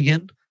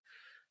Michigan.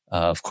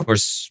 Of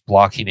course,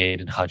 blocking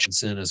Aiden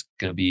Hutchinson is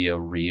going to be a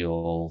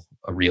real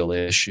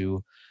issue,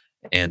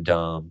 and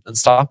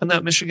stopping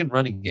that Michigan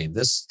running game.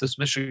 This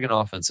Michigan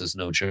offense is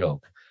no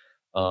joke.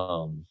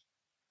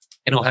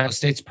 And Ohio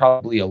State's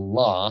probably a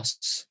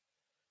loss,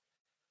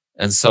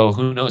 and so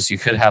who knows? You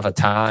could have a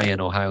tie,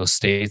 and Ohio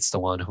State's the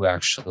one who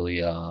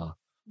actually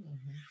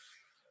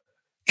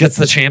gets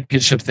the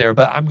championship there.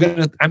 But I'm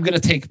gonna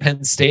take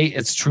Penn State.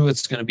 It's true,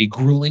 it's gonna be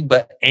grueling,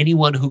 but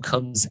anyone who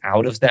comes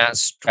out of that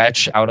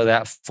stretch, out of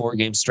that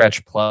 4-game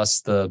stretch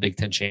plus the Big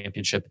Ten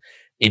championship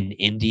in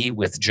Indy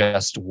with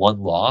just one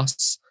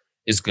loss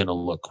is gonna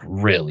look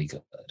really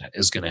good.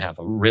 Is gonna have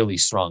a really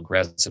strong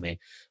resume. In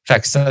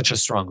fact, such a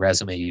strong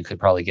resume you could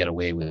probably get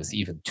away with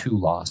even 2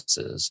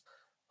 losses.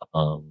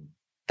 Who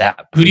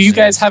do you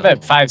guys have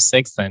at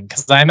 5-6 then?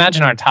 Because I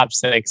imagine our top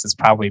 6 is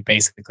probably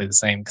basically the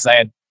same. Because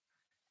I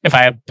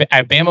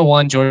have Bama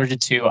 1, Georgia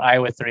 2,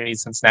 Iowa 3,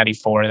 Cincinnati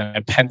 4, then I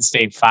have Penn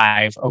State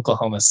 5,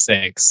 Oklahoma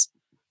 6.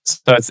 So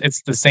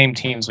it's the same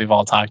teams we've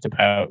all talked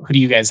about. Who do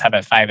you guys have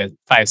at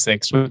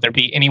 5-6? Would there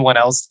be anyone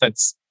else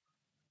that's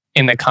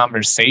in the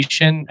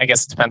conversation? I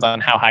guess it depends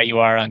on how high you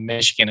are on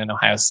Michigan and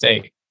Ohio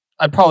State.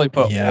 I'd probably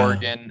put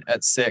Oregon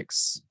at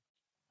 6.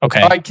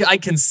 Okay. I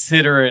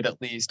consider it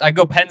at least. I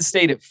go Penn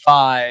State at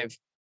 5,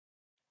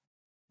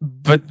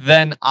 but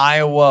then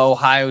Iowa,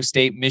 Ohio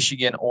State,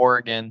 Michigan,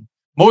 Oregon.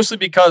 Mostly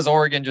because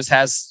Oregon just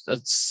has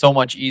so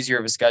much easier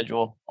of a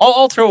schedule.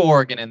 I'll throw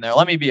Oregon in there.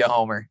 Let me be a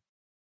homer.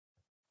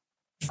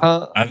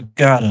 I've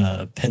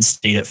got Penn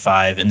State at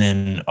 5 and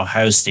then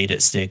Ohio State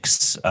at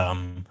 6.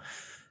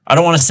 I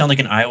don't want to sound like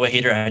an Iowa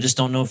hater. I just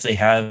don't know if they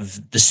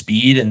have the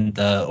speed and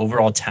the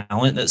overall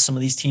talent that some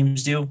of these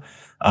teams do.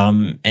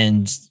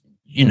 And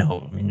you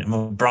know, I mean, I'm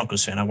a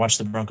Broncos fan. I watched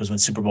the Broncos win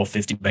Super Bowl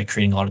 50 by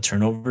creating a lot of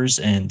turnovers,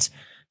 and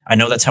I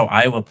know that's how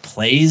Iowa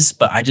plays,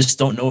 but I just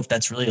don't know if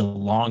that's really a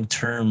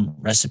long-term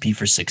recipe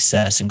for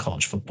success in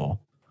college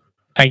football.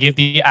 I give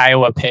the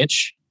Iowa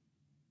pitch.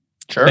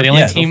 Sure. They're the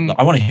only team.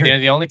 I want to hear. They're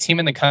the only team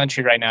in the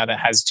country right now that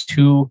has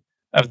 2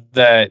 of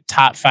the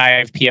top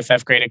 5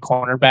 PFF graded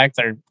cornerbacks.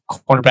 Their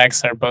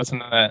cornerbacks are both in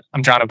the.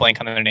 I'm drawing a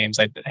blank on their names.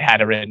 I had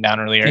it written down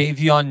earlier.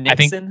 Davion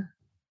Nixon.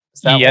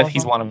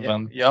 He's one of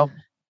them. Yep.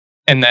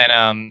 And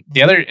then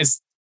the other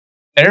is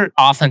their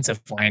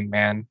offensive line,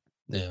 man.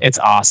 Yeah. It's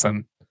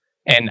awesome.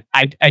 And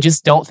I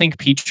just don't think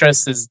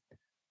Petras is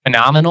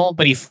phenomenal,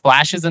 but he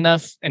flashes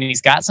enough and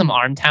he's got some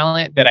arm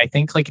talent that I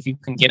think like if you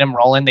can get him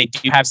rolling, they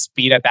do have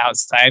speed at the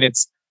outside.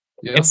 It's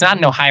not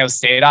an Ohio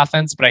State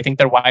offense, but I think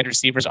their wide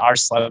receivers are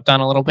slept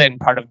on a little bit.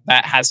 And part of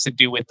that has to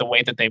do with the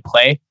way that they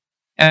play.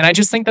 And I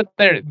just think that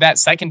that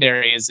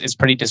secondary is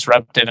pretty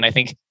disruptive. And I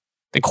think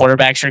the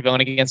quarterbacks you're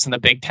going against in the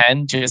Big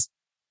Ten,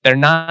 they're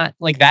not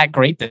like that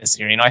great this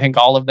year. You know, I think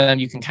all of them,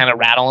 you can kind of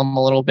rattle them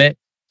a little bit.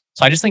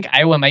 So I just think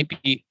Iowa might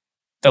be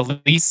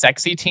the least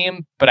sexy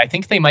team, but I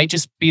think they might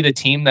just be the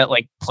team that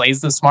like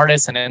plays the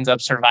smartest and ends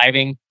up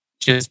surviving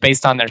just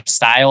based on their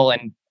style.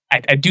 And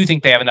I do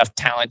think they have enough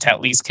talent to at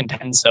least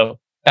contend. So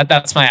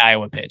that's my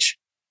Iowa pitch.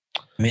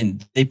 I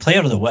mean, they play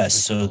out of the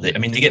West, so they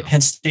get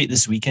Penn State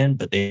this weekend,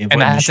 but they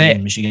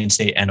have Michigan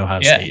State and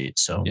Ohio State.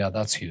 So yeah,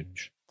 that's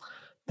huge.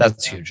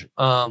 That's huge.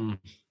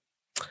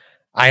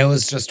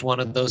 Iowa's just one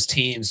of those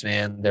teams,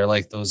 man. They're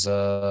like those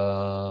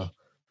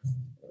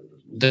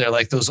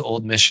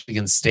old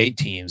Michigan State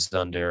teams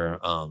under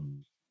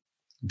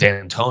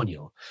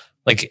D'Antonio.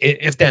 Like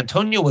if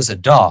D'Antonio was a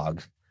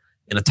dog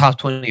in a top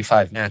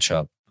 25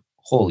 matchup,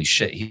 holy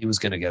shit, he was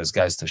going to get his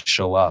guys to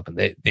show up, and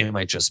they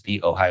might just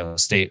beat Ohio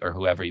State or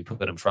whoever you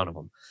put in front of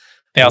them.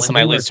 They also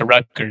might lose to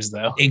Rutgers,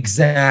 though.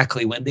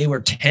 Exactly. When they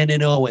were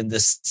 10-0 in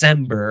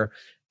December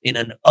in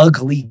an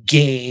ugly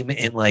game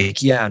in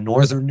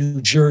northern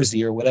New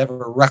Jersey or whatever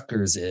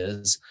Rutgers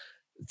is,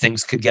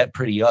 things could get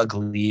pretty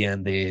ugly,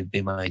 and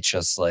they might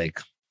just like.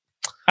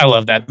 I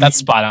love that. That's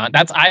spot on.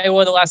 That's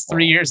Iowa the last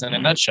 3 years in a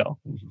nutshell.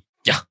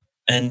 Yeah.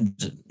 And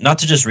not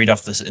to just read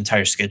off this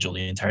entire schedule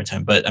the entire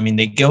time, but I mean,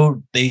 they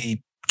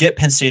get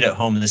Penn State at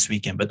home this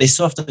weekend, but they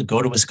still have to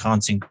go to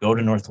Wisconsin, go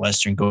to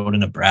Northwestern, go to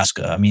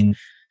Nebraska. I mean,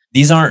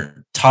 these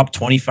aren't top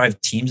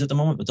 25 teams at the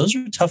moment, but those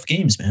are tough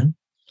games, man.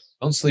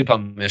 Don't sleep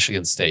on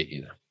Michigan State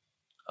either.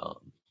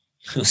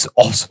 Who's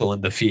also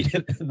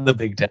undefeated in the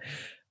Big Ten.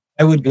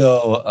 I would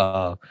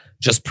go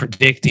just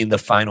predicting the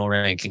final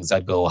rankings.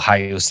 I'd go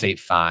Ohio State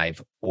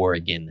 5,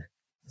 Oregon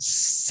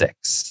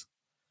 6.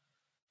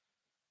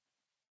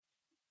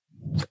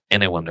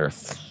 And I wonder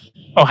if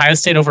Ohio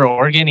State over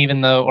Oregon,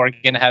 even though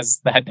Oregon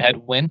has the head-to-head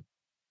win.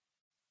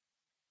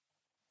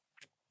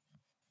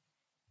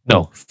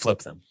 No, flip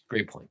them.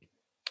 Great point.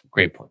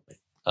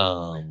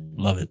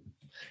 Love it.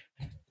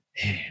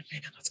 Man,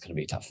 that's going to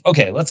be tough.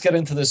 Okay, let's get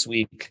into this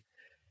week.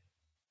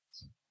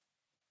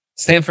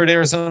 Stanford,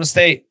 Arizona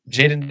State,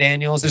 Jaden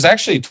Daniels. There's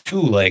actually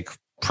 2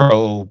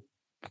 pro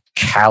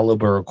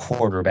caliber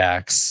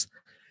quarterbacks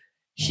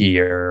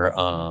here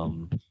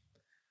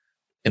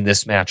in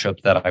this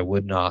matchup that I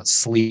would not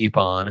sleep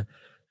on.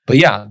 But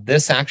yeah,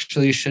 this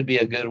actually should be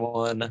a good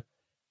one.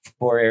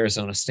 for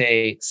Arizona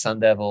State. Sun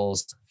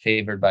Devils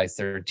favored by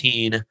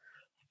 13.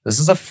 This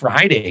is a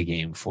Friday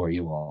game for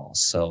you all.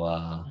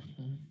 So,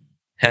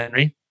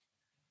 Henry,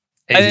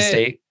 AZ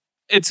State.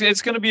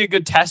 It's going to be a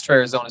good test for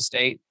Arizona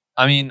State.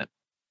 I mean,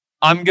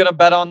 I'm going to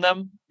bet on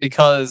them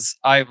because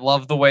I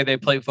love the way they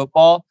play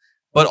football.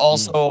 But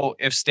also,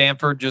 if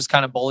Stanford just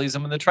kind of bullies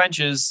them in the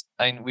trenches,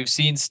 I mean, we've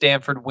seen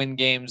Stanford win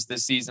games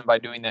this season by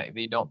doing that.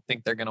 They don't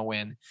think they're going to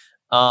win.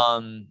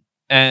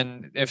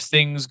 And if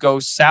things go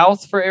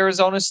south for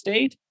Arizona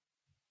State,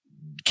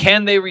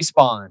 can they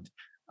respond?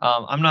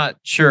 I'm not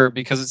sure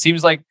because it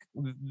seems like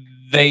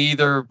they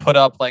either put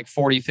up like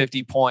 40,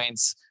 50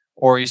 points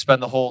or you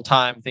spend the whole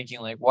time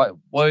thinking like,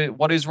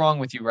 what is wrong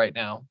with you right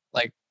now?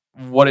 Like,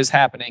 what is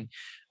happening?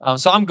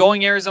 So I'm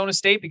going Arizona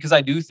State because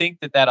I do think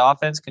that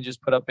offense can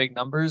just put up big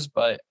numbers,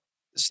 but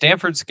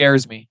Stanford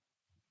scares me.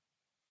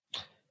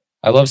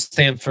 I love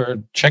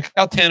Stanford. Check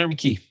out Tanner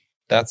McKee.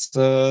 That's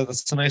a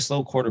nice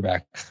little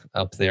quarterback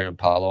up there in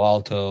Palo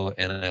Alto,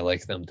 and I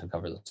like them to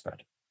cover the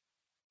spread.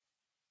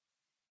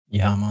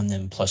 Yeah, I'm on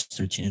them plus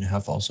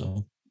 13.5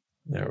 also.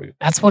 There we go.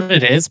 That's what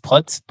it is.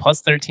 Plus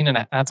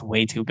 13.5. That's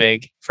way too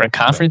big for a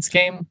conference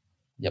game.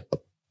 Yep.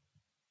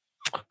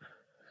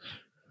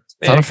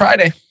 It's on a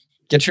Friday.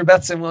 Get your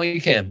bets in while you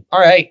can. All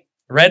right.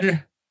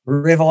 Red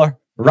River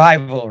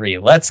rivalry.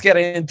 Let's get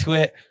into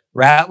it.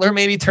 Rattler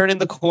maybe turning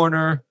the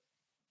corner.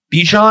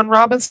 Bijan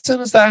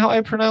Robinson, is that how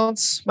I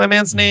pronounce my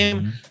man's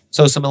name?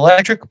 So some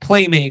electric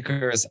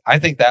playmakers. I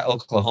think that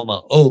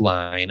Oklahoma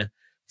O-line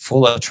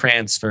full of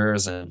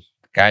transfers and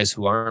guys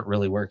who aren't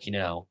really working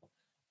out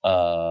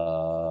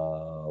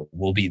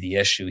will be the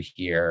issue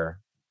here.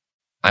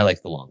 I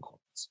like the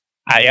Longhorns.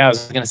 I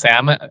was going to say,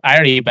 I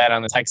already bet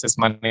on the Texas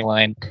money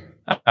line.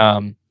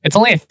 It's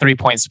only a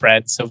 3-point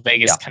spread, so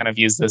Vegas kind of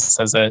views this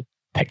as a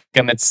pick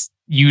 'em. It's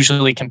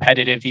usually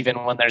competitive,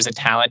 even when there's a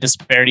talent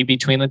disparity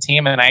between the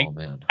team. And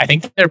I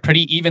think they're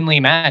pretty evenly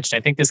matched. I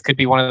think this could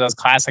be one of those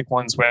classic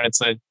ones where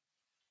it's a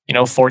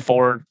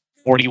 4-4,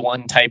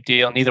 41 type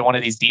deal. Neither one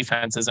of these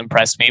defenses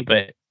impressed me,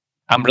 but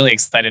I'm really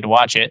excited to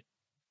watch it.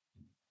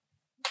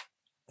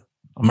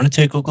 I'm going to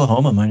take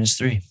Oklahoma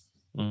 -3.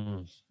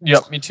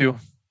 Yep, me too.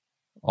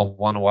 I'll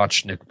want to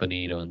watch Nick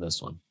Bonito in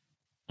this one.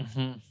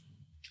 Mm-hmm.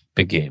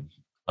 Big game.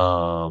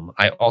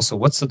 I also,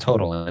 what's the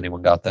total?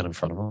 Anyone got that in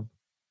front of them?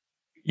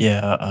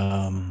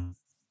 Yeah,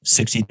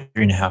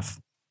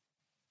 63.5.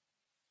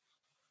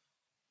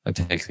 I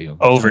take the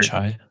over.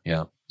 High.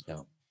 Yeah.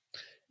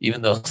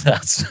 Even though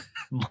that's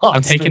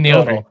I'm taking the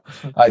over.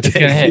 I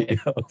take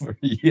the over.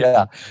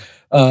 Yeah.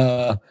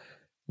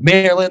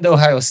 Maryland,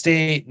 Ohio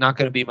State, not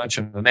going to be much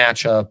of a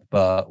matchup,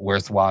 but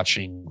worth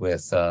watching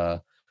with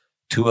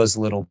Tua's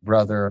little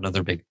brother,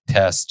 another big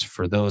test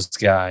for those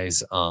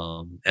guys.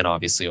 And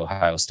obviously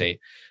Ohio State,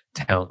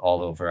 talent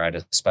all over. I'd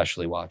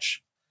especially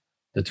watch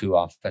the two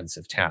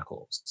offensive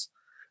tackles.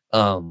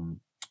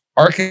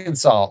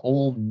 Arkansas,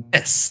 Ole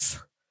Miss.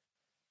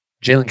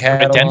 Jalen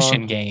Catalon,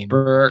 redemption game.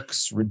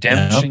 Burks,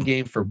 redemption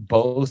game for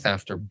both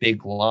after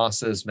big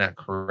losses. Matt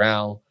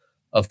Corral,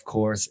 of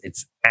course.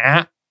 It's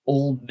at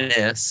Ole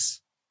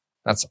Miss.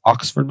 That's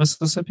Oxford,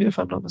 Mississippi, if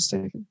I'm not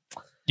mistaken.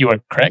 You are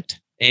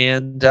correct.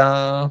 And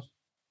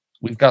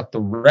we've got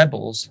the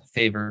Rebels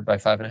favored by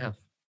 5.5.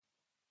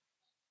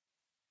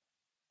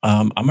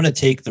 I'm going to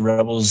take the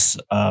Rebels,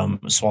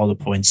 swallow the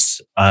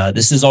points.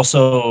 This is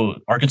also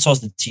Arkansas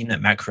is the team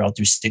that Matt Corral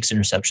threw 6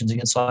 interceptions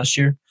against last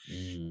year.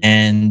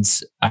 And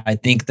I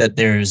think that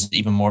there's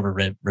even more of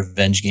a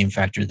revenge game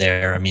factor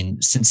there. I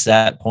mean, since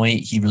that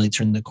point, he really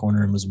turned the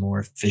corner and was more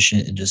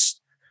efficient and just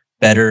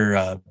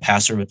better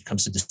passer when it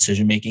comes to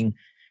decision making.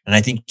 And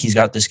I think he's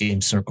got this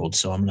game circled.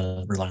 So I'm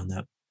going to rely on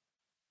that.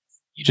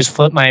 You just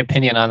flipped my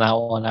opinion on that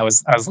one. I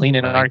was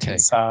leaning on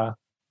Arkansas,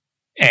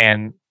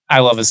 and I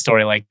love a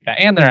story like that.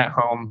 And they're at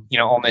home.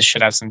 Ole Miss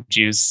should have some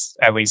juice.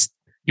 At least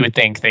you would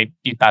think.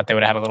 You thought they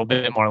would have had a little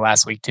bit more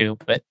last week too.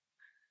 But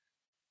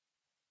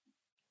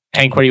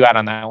Hank, where are you at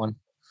on that one?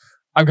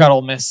 I've got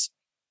Ole Miss.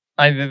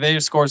 They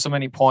scored so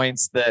many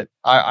points that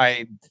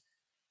I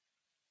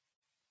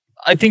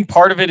think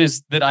part of it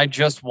is that I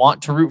just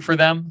want to root for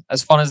them.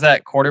 As fun as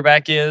that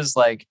quarterback is,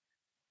 like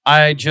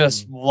I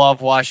just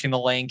love watching the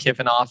Lane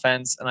Kiffin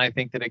offense, and I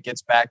think that it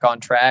gets back on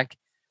track.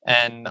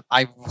 And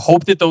I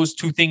hope that those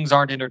two things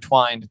aren't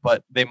intertwined,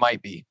 but they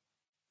might be.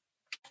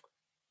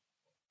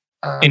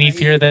 Any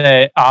fear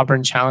that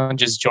Auburn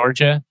challenges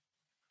Georgia?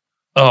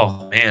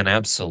 Oh man,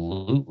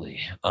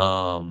 absolutely.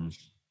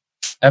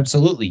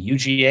 Absolutely.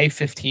 UGA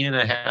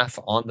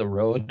 15.5 on the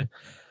road.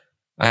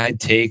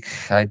 I'd take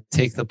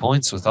the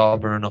points with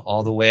Auburn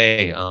all the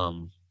way.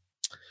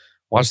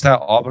 Watch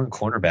that Auburn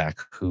cornerback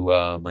who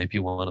might be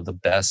one of the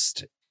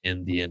best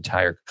in the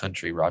entire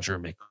country, Roger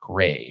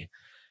McRae.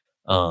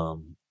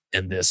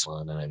 In this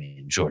one, I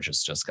mean,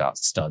 Georgia's just got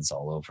studs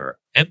all over.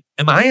 Am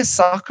I a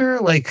sucker?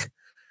 Like,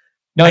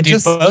 no,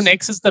 dude, Bo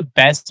Nix is the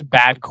best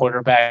bad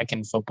quarterback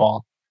in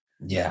football.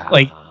 Yeah.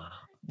 Like,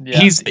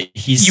 Yeah.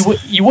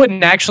 You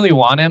wouldn't actually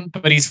want him,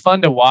 but he's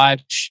fun to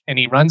watch, and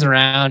he runs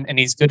around, and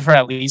he's good for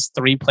at least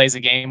 3 plays a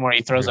game where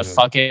he throws a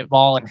fuck it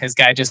ball and his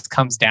guy just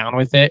comes down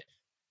with it.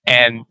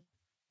 And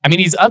I mean,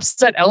 he's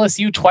upset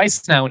LSU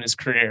twice now in his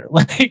career.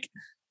 Like,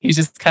 he's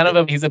just kind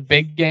of he's a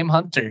big game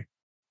hunter.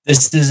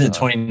 This isn't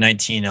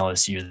 2019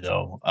 LSU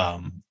though.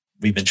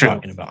 We've been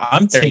talking about.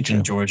 I'm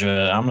taking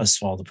Georgia. I'm going to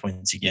swallow the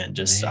points again.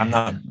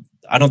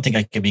 I don't think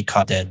I could be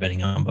caught dead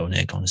betting on Bo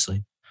Nick,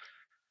 honestly.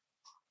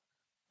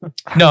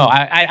 No,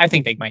 I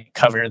think they might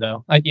cover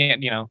though. I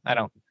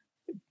don't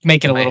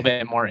make it a little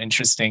bit more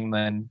interesting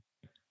than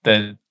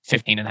the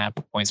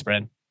 15.5 point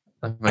spread.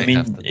 I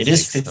mean, it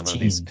is 15. Some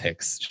of these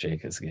picks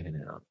Jake is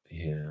getting out.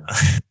 Yeah.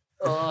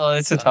 Oh,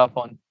 it's a tough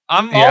one.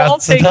 I'll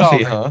take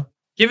over. Huh?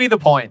 Give me the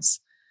points.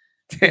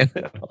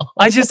 Never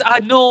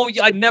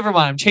mind.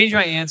 I'm changing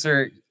my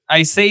answer.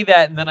 I say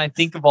that, and then I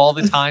think of all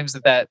the times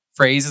that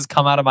phrase has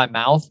come out of my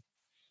mouth.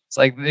 It's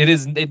like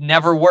it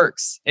never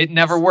works. It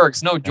never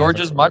works. No,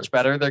 Georgia's much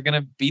better. They're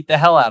gonna beat the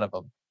hell out of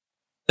them.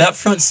 That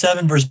front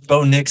seven versus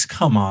Bo Nix.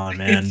 Come on,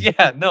 man. This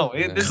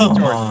is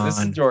Georgia. This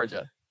is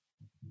Georgia.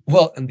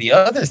 Well, and the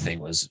other thing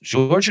was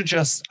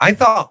Georgia I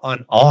thought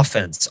on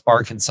offense,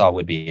 Arkansas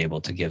would be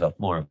able to give up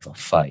more of a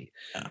fight.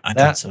 I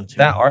think so too.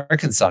 That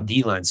Arkansas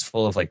D-line's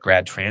full of like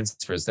grad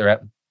transfers. They're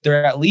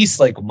at least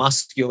like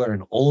muscular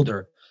and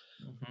older.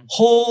 Mm-hmm.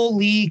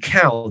 Holy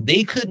cow.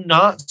 They could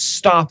not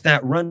stop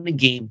that running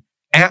game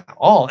at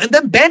all. And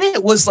then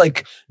Bennett was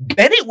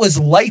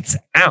lights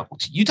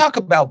out. You talk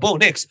about Bo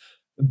Nix.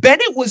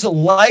 Bennett was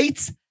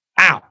lights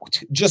out,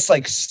 just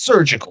like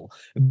surgical.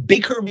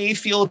 Baker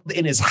Mayfield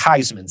in his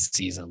Heisman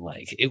season,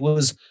 like it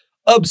was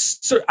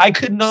absurd. I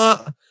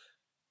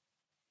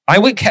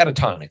went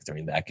catatonic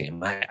during that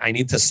game. I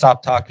need to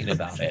stop talking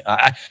about it.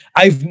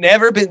 I've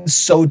never been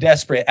so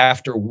desperate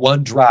after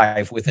one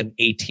drive with an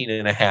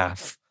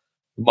 18.5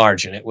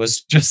 margin. It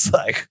was just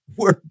like,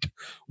 we're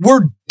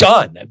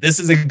done. This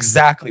is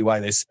exactly why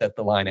they set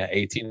the line at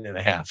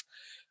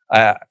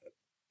 18.5.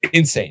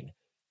 Insane.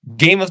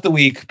 Game of the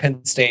week,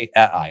 Penn State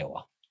at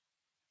Iowa.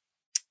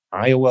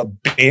 Iowa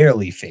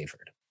barely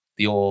favored.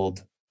 The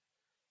old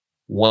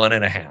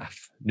 1.5.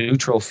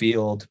 Neutral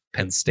field,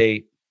 Penn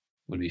State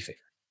would be favored.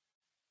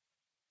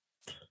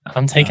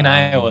 I'm taking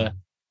Iowa.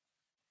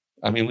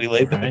 I mean, we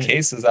laid the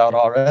cases out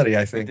already.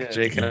 I think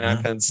Jake and I,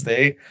 Penn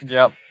State.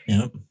 Yep.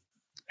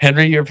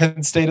 Henry, you're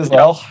Penn State as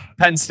well?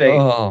 Penn State.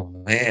 Oh,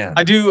 man.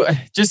 I do.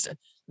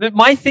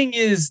 My thing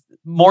is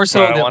more so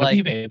that,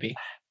 like, baby.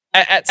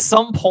 At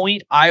some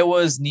point, Iowa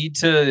will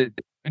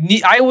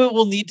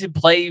need to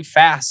play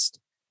fast.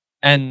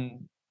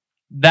 And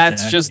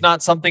that's just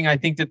not something I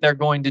think that they're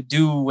going to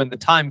do when the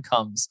time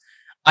comes.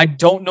 I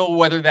don't know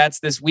whether that's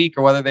this week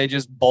or whether they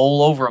just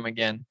bowl over them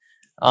again.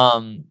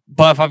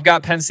 But if I've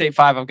got Penn State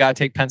 5, I've got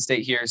to take Penn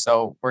State here.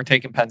 So we're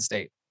taking Penn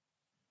State.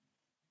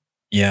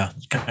 Yeah,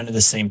 kind of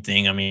the same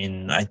thing. I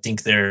mean, I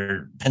think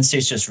Penn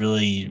State's just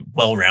really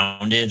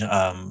well-rounded.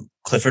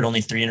 Clifford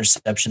only 3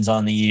 interceptions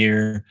on the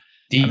year.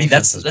 I mean,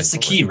 that's the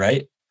key,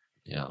 right?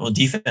 Yeah. Well,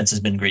 defense has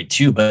been great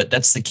too, but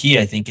that's the key,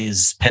 I think,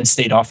 is Penn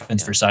State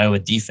offense versus Iowa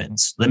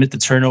defense. Limit the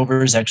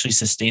turnovers, actually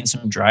sustain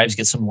some drives,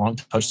 get some long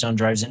touchdown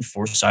drives in,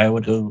 force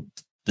Iowa to go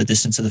the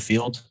distance of the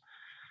field.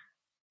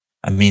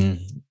 I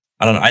mean,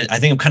 I don't know. I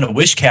think I'm kind of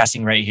wish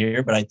casting right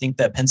here, but I think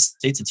that Penn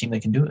State's a team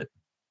that can do it.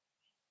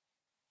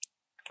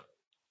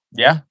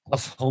 Yeah.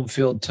 Tough home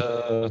field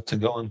to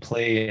go and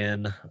play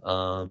in.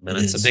 And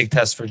it's a big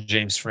test for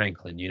James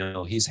Franklin. You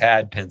know, he's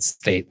had Penn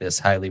State this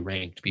highly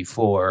ranked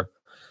before.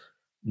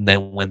 And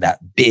then when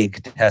that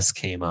big test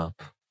came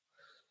up.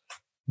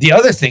 The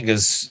other thing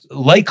is,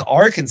 like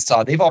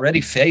Arkansas, they've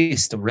already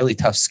faced a really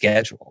tough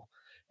schedule.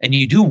 And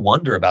you do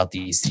wonder about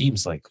these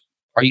teams, like,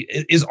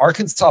 is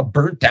Arkansas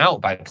burnt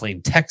out by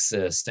playing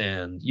Texas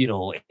and, you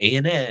know,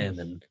 A&M,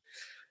 and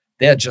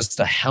they had just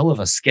a hell of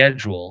a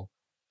schedule.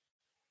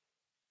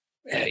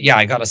 Yeah,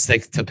 I got to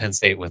stick to Penn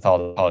State with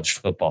all the college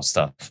football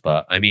stuff.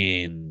 But, I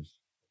mean,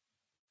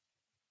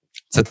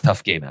 it's a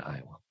tough game at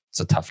Iowa.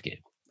 It's a tough game.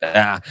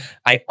 I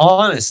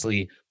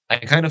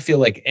kind of feel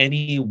like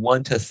any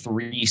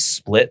 1-3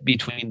 split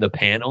between the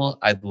panel,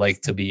 I'd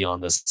like to be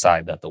on the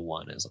side that the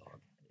 1 is on.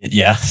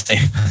 Yeah,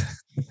 same.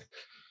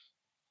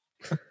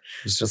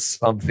 There's just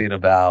something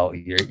about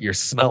you're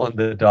smelling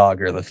the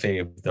dog or the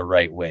fave the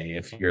right way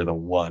if you're the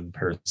one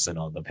person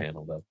on the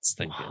panel that's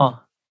thinking. Huh.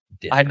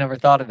 I'd never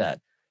thought of that.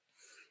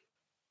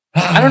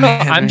 I don't know.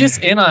 I'm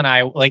just in on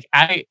Iowa. Like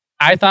I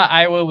thought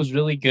Iowa was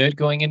really good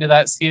going into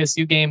that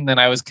CSU game. Then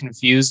I was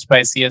confused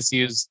by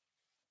CSU's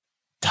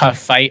tough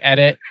fight at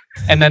it.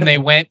 And then they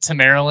went to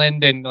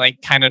Maryland and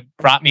like kind of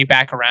brought me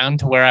back around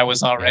to where I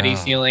was already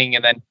feeling.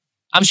 And then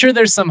I'm sure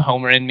there's some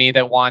homer in me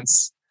that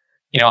wants,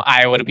 you know,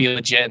 Iowa to be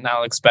legit and that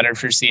looks better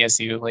for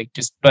CSU.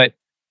 But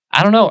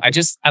I don't know.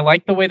 I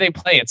like the way they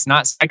play. It's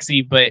not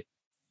sexy, but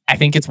I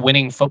think it's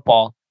winning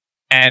football.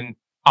 And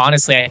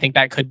honestly, I think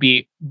that could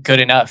be good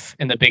enough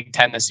in the Big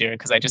Ten this year,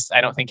 because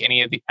I don't think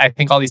I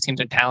think all these teams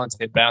are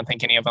talented, but I don't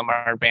think any of them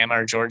are Bama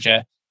or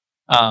Georgia.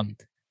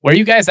 Where are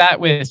you guys at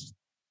with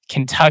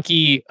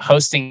Kentucky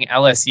hosting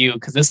LSU,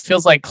 because this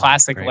feels like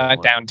classic Great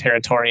letdown one.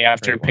 territory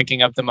after Great one.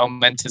 picking up the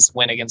momentous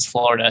win against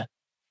Florida.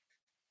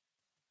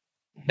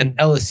 And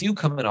LSU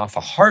coming off a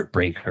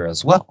heartbreaker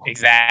as well.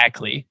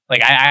 Exactly.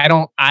 Like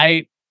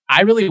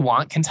I really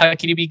want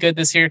Kentucky to be good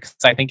this year because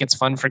I think it's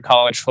fun for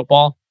college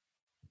football.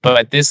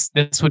 But this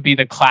would be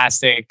the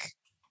classic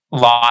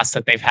loss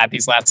that they've had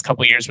these last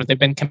couple of years, where they've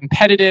been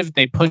competitive,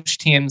 they push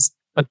teams,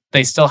 but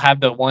they still have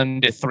the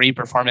 1 to 3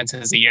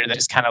 performances a year that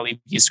just kind of leave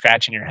you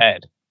scratching your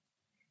head.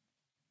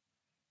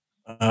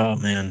 Oh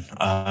man.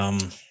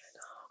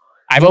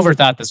 I've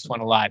overthought this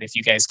one a lot, if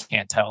you guys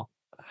can't tell.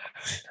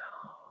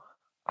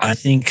 I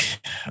think,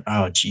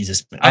 oh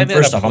Jesus! I'm at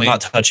First a off, I'm point-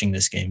 not touching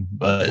this game,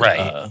 but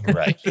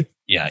Right.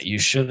 Yeah, you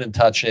shouldn't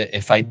touch it.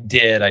 If I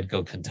did, I'd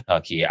go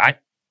Kentucky. I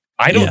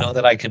don't know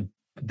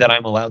that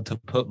I'm allowed to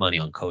put money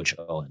on Coach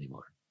O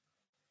anymore.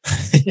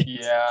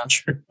 Yeah.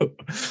 True.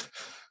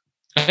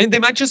 I mean, they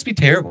might just be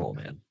terrible,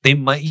 man.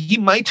 He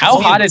might just How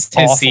be hot an is his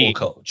awful seat?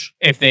 coach.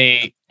 If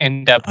they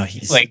end up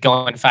He's like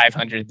going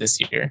 500 this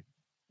year,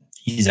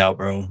 he's out,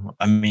 bro.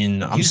 I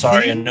mean, I'm You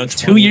sorry. I think? know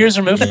 2 years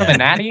removed from a Yeah.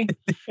 natty.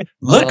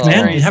 Look, Oh,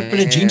 man, it happened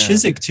to Gene man.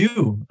 Chiswick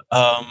too.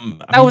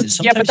 That was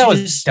but that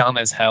was dumb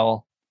as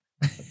hell.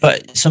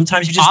 But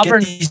sometimes you just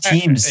Auburn, get these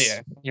teams.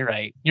 Yeah, you're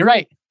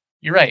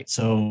right.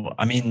 So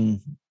I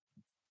mean,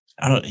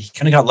 I don't. He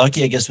kind of got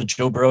lucky, I guess, with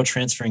Joe Burrow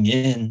transferring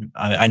in.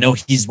 I know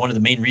he's one of the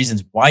main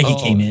reasons why he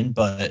came in,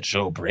 but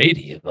Joe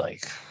Brady,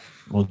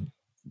 well,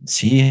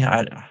 see,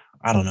 I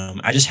don't know.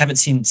 I just haven't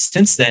seen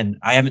since then.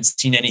 I haven't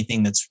seen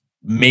anything that's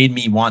made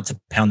me want to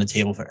pound the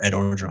table for Ed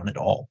Orgeron at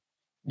all.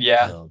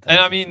 Yeah. No, And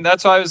I mean,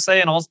 that's what I was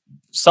saying all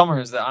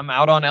summer is that I'm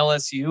out on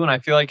LSU. And I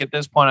feel like at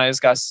this point, I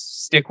just got to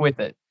stick with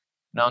it.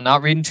 No,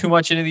 not reading too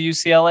much into the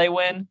UCLA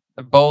win.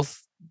 They're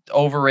both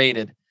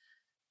overrated.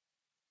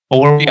 But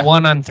we're Yeah.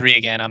 1-3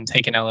 again. I'm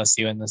taking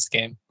LSU in this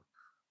game.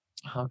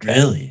 Okay.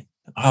 Really?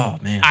 Oh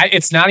man.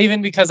 It's not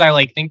even because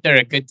I think they're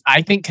a good.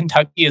 I think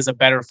Kentucky is a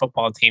better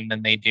football team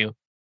than they do.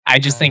 I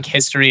just think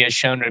history has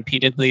shown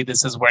repeatedly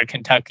this is where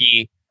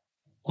Kentucky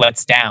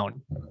lets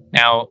down.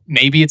 Now,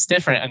 maybe it's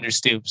different under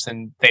Stoops,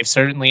 and they've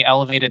certainly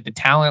elevated the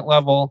talent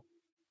level.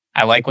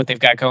 I like what they've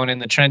got going in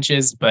the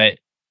trenches, but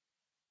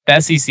the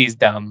SEC is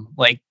dumb.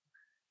 Like,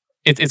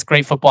 it's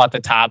great football at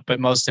the top, but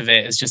most of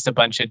it is just a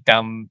bunch of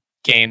dumb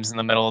games in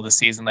the middle of the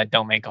season that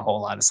don't make a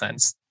whole lot of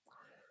sense.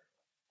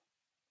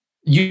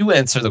 you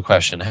answer the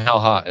question. How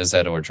hot is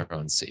Ed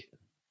Orgeron's seat?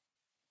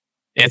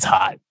 It's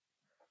hot.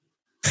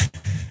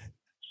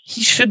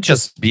 He should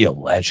just be a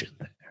legend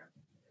there.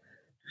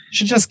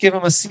 Should just give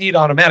him a seat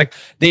automatic.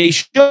 They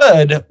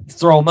should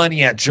throw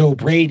money at Joe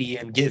Brady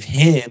and give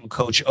him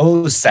Coach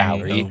O's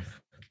salary.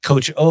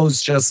 Coach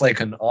O's just like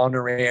an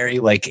honorary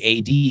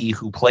AD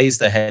who plays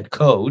the head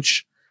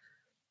coach.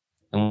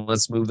 And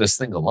let's move this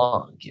thing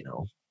along,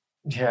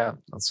 Yeah.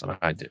 That's what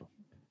I do.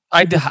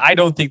 I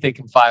don't think they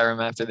can fire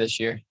him after this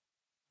year.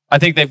 I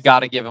think they've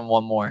got to give him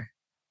one more.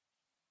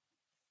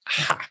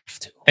 Have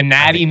to. And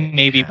Natty I mean,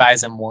 maybe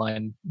buys him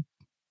one.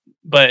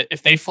 But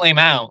if they flame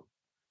out,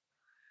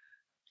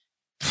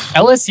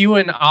 LSU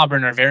and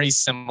Auburn are very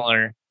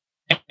similar,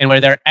 and where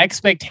their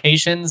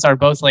expectations are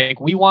both like,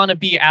 we want to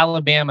be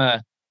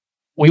Alabama,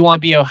 we want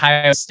to be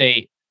Ohio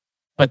State,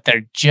 but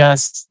they're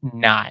just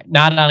not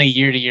on a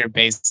year-to-year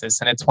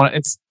basis. And it's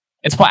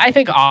why I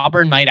think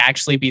Auburn might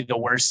actually be the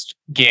worst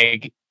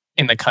gig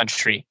in the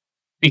country,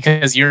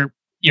 because you're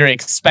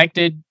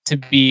expected to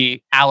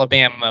be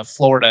Alabama,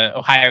 Florida,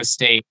 Ohio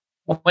State,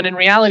 when in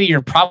reality you're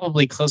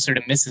probably closer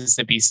to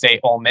Mississippi State,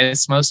 Ole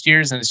Miss most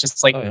years, and it's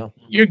just like,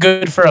 you're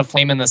good for a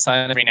flame in the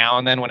sun every now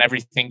and then when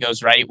everything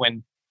goes right.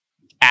 When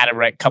add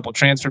a couple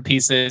transfer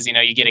pieces,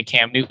 you get a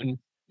Cam Newton,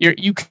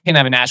 you can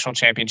have a national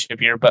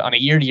championship year, but on a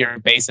year-to-year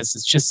basis,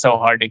 it's just so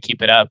hard to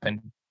keep it up. And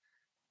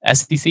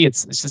SEC,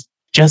 it's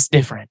just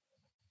different.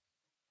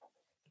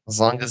 As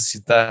long as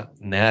that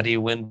natty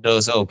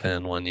window's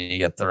open when you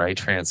get the right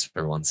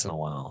transfer once in a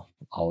while,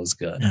 all is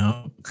good.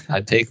 No.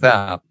 I'd take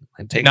that.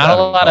 Not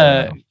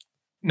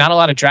a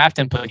lot of draft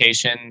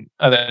implication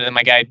other than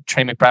my guy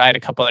Trey McBride, a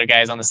couple other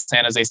guys on the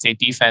San Jose State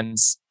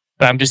defense.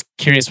 But I'm just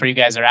curious where you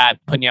guys are at,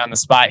 putting you on the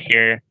spot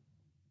here.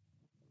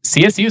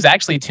 CSU is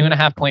actually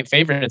 2.5-point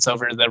favorites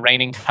over the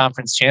reigning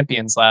conference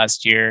champions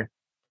last year.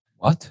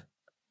 What?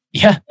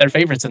 Yeah, they're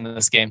favorites in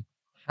this game.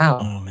 How?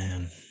 Oh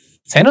man.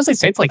 San Jose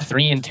State's like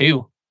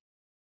 3-2.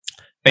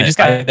 They just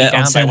got I bet on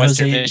down by San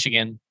Western Jose.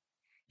 Michigan.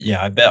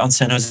 Yeah, I bet on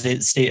San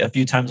Jose State a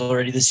few times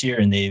already this year,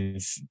 and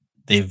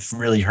they've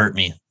really hurt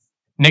me.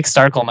 Nick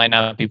Starkel might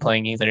not be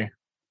playing either.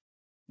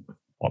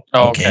 Well,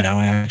 Oh, okay, okay. now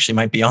I actually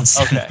might be on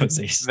San Okay.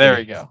 Jose State. There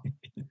we go.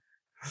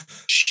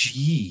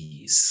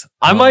 Jeez.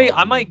 I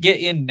might get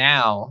in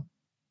now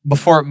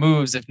before it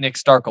moves if Nick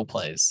Starkel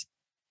plays.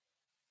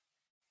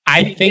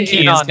 I think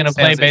he In is on going to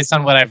San play Jose based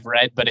on what I've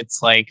read, but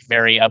it's like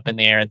very up in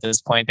the air at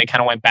this point. They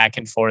kind of went back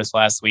and forth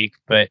last week,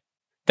 but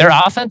their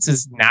offense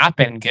has not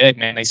been good,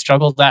 man. They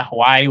struggled at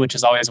Hawaii, which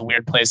is always a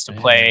weird place to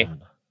play,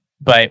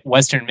 but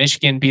Western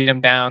Michigan beat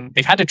them down.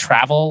 They've had to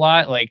travel a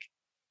lot. Like,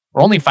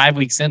 we're only 5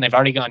 weeks in. They've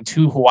already gone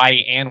to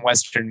Hawaii and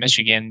Western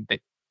Michigan. That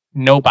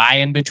no bye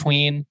in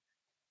between.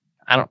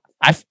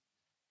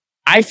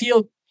 I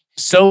feel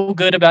so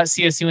good about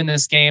CSU in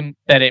this game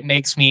that it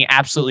makes me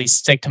absolutely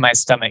sick to my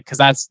stomach, because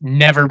that's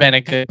never been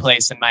a good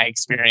place in my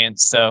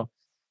experience. So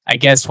I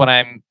guess what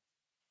I'm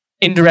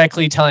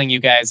indirectly telling you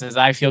guys is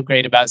I feel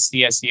great about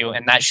CSU,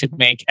 and that should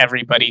make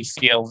everybody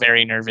feel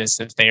very nervous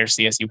if they are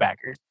CSU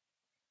backers.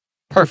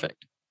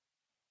 Perfect.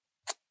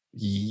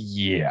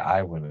 Yeah,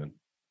 I wouldn't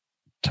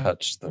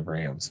touch the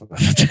Rams with a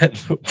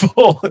 10-foot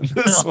pole in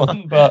this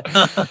one, but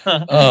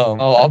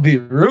I'll be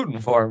rooting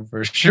for them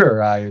for sure.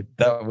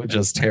 That would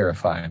just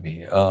terrify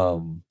me.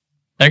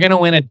 They're gonna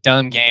win a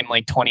dumb game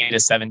like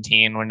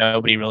 20-17 where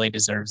nobody really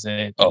deserves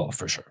it. Oh,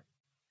 for sure.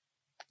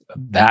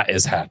 That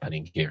is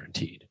happening,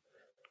 guaranteed.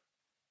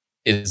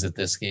 Is it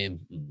this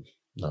game?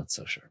 Not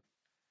so sure.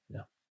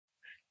 Yeah.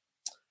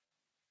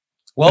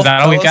 Well, is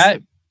that all we got?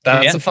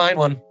 That's a fine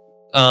one.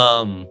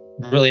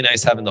 Really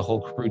nice having the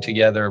whole crew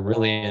together.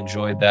 Really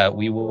enjoyed that.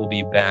 We will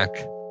be back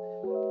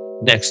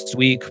next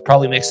week.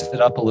 Probably mix it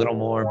up a little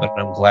more, but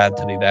I'm glad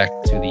to be back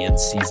to the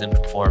in-season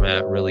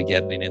format, really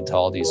getting into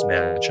all these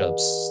matchups,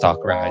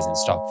 stock rising,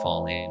 stock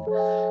falling,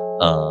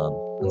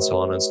 and so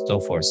on and so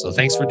forth. So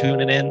thanks for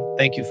tuning in.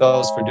 Thank you,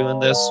 fellas, for doing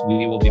this.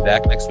 We will be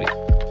back next week.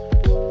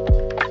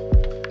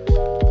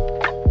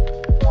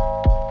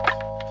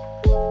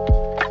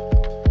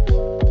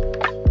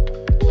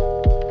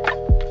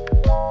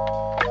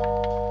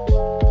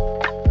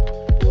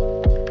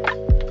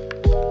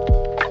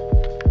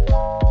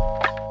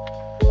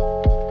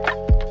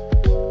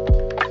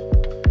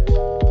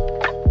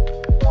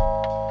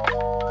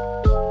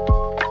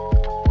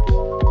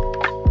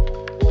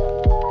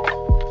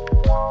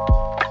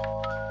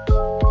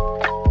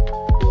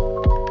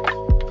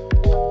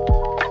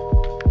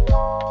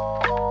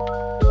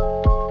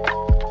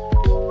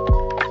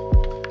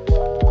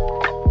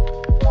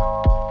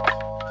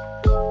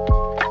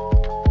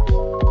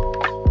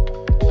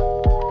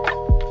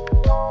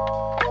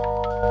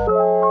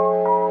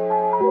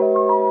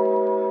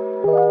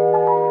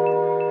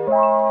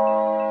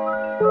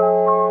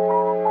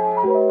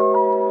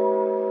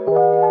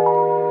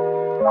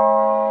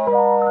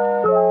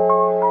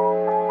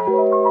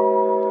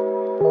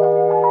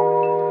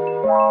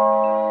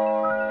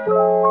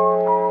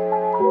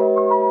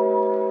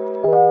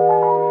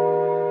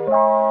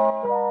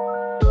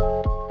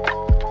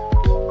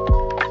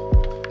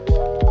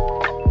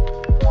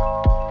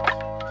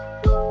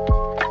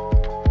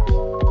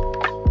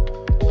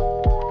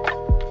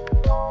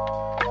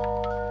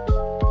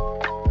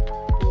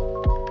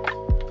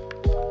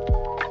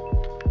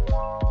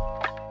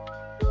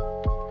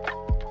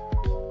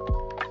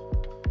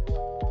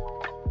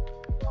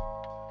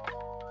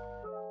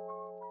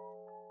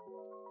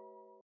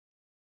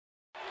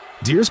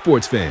 Dear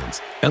sports fans,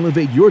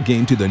 elevate your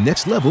game to the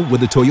next level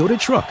with a Toyota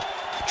truck.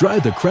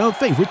 Drive the crowd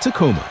favorite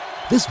Tacoma.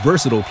 This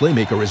versatile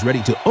playmaker is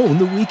ready to own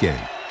the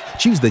weekend.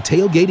 Choose the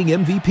tailgating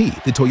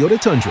MVP, the Toyota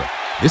Tundra.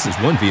 This is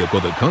one vehicle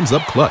that comes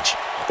up clutch.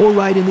 Or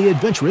ride in the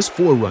adventurous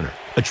 4Runner,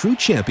 a true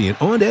champion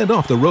on and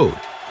off the road.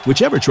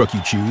 Whichever truck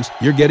you choose,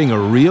 you're getting a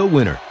real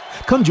winner.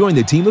 Come join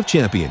the team of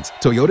champions,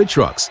 Toyota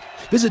Trucks.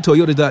 Visit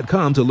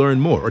Toyota.com to learn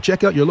more or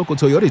check out your local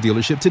Toyota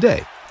dealership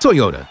today.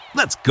 Toyota,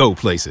 let's go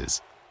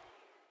places.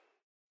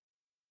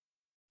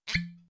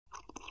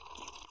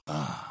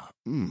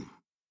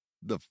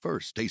 The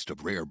first taste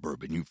of rare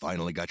bourbon you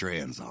finally got your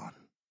hands on.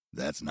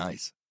 That's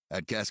nice.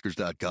 At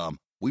Caskers.com,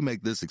 we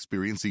make this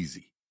experience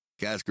easy.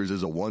 Caskers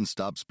is a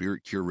one-stop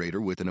spirit curator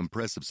with an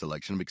impressive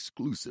selection of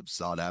exclusive,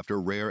 sought-after,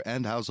 rare,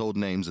 and household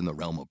names in the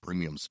realm of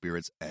premium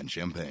spirits and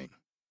champagne.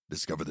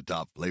 Discover the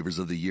top flavors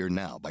of the year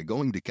now by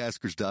going to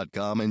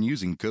Caskers.com and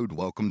using code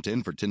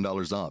WELCOME10 for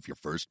 $10 off your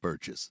first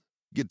purchase.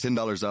 Get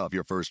 $10 off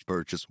your first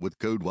purchase with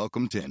code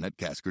WELCOME10 at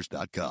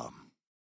Caskers.com.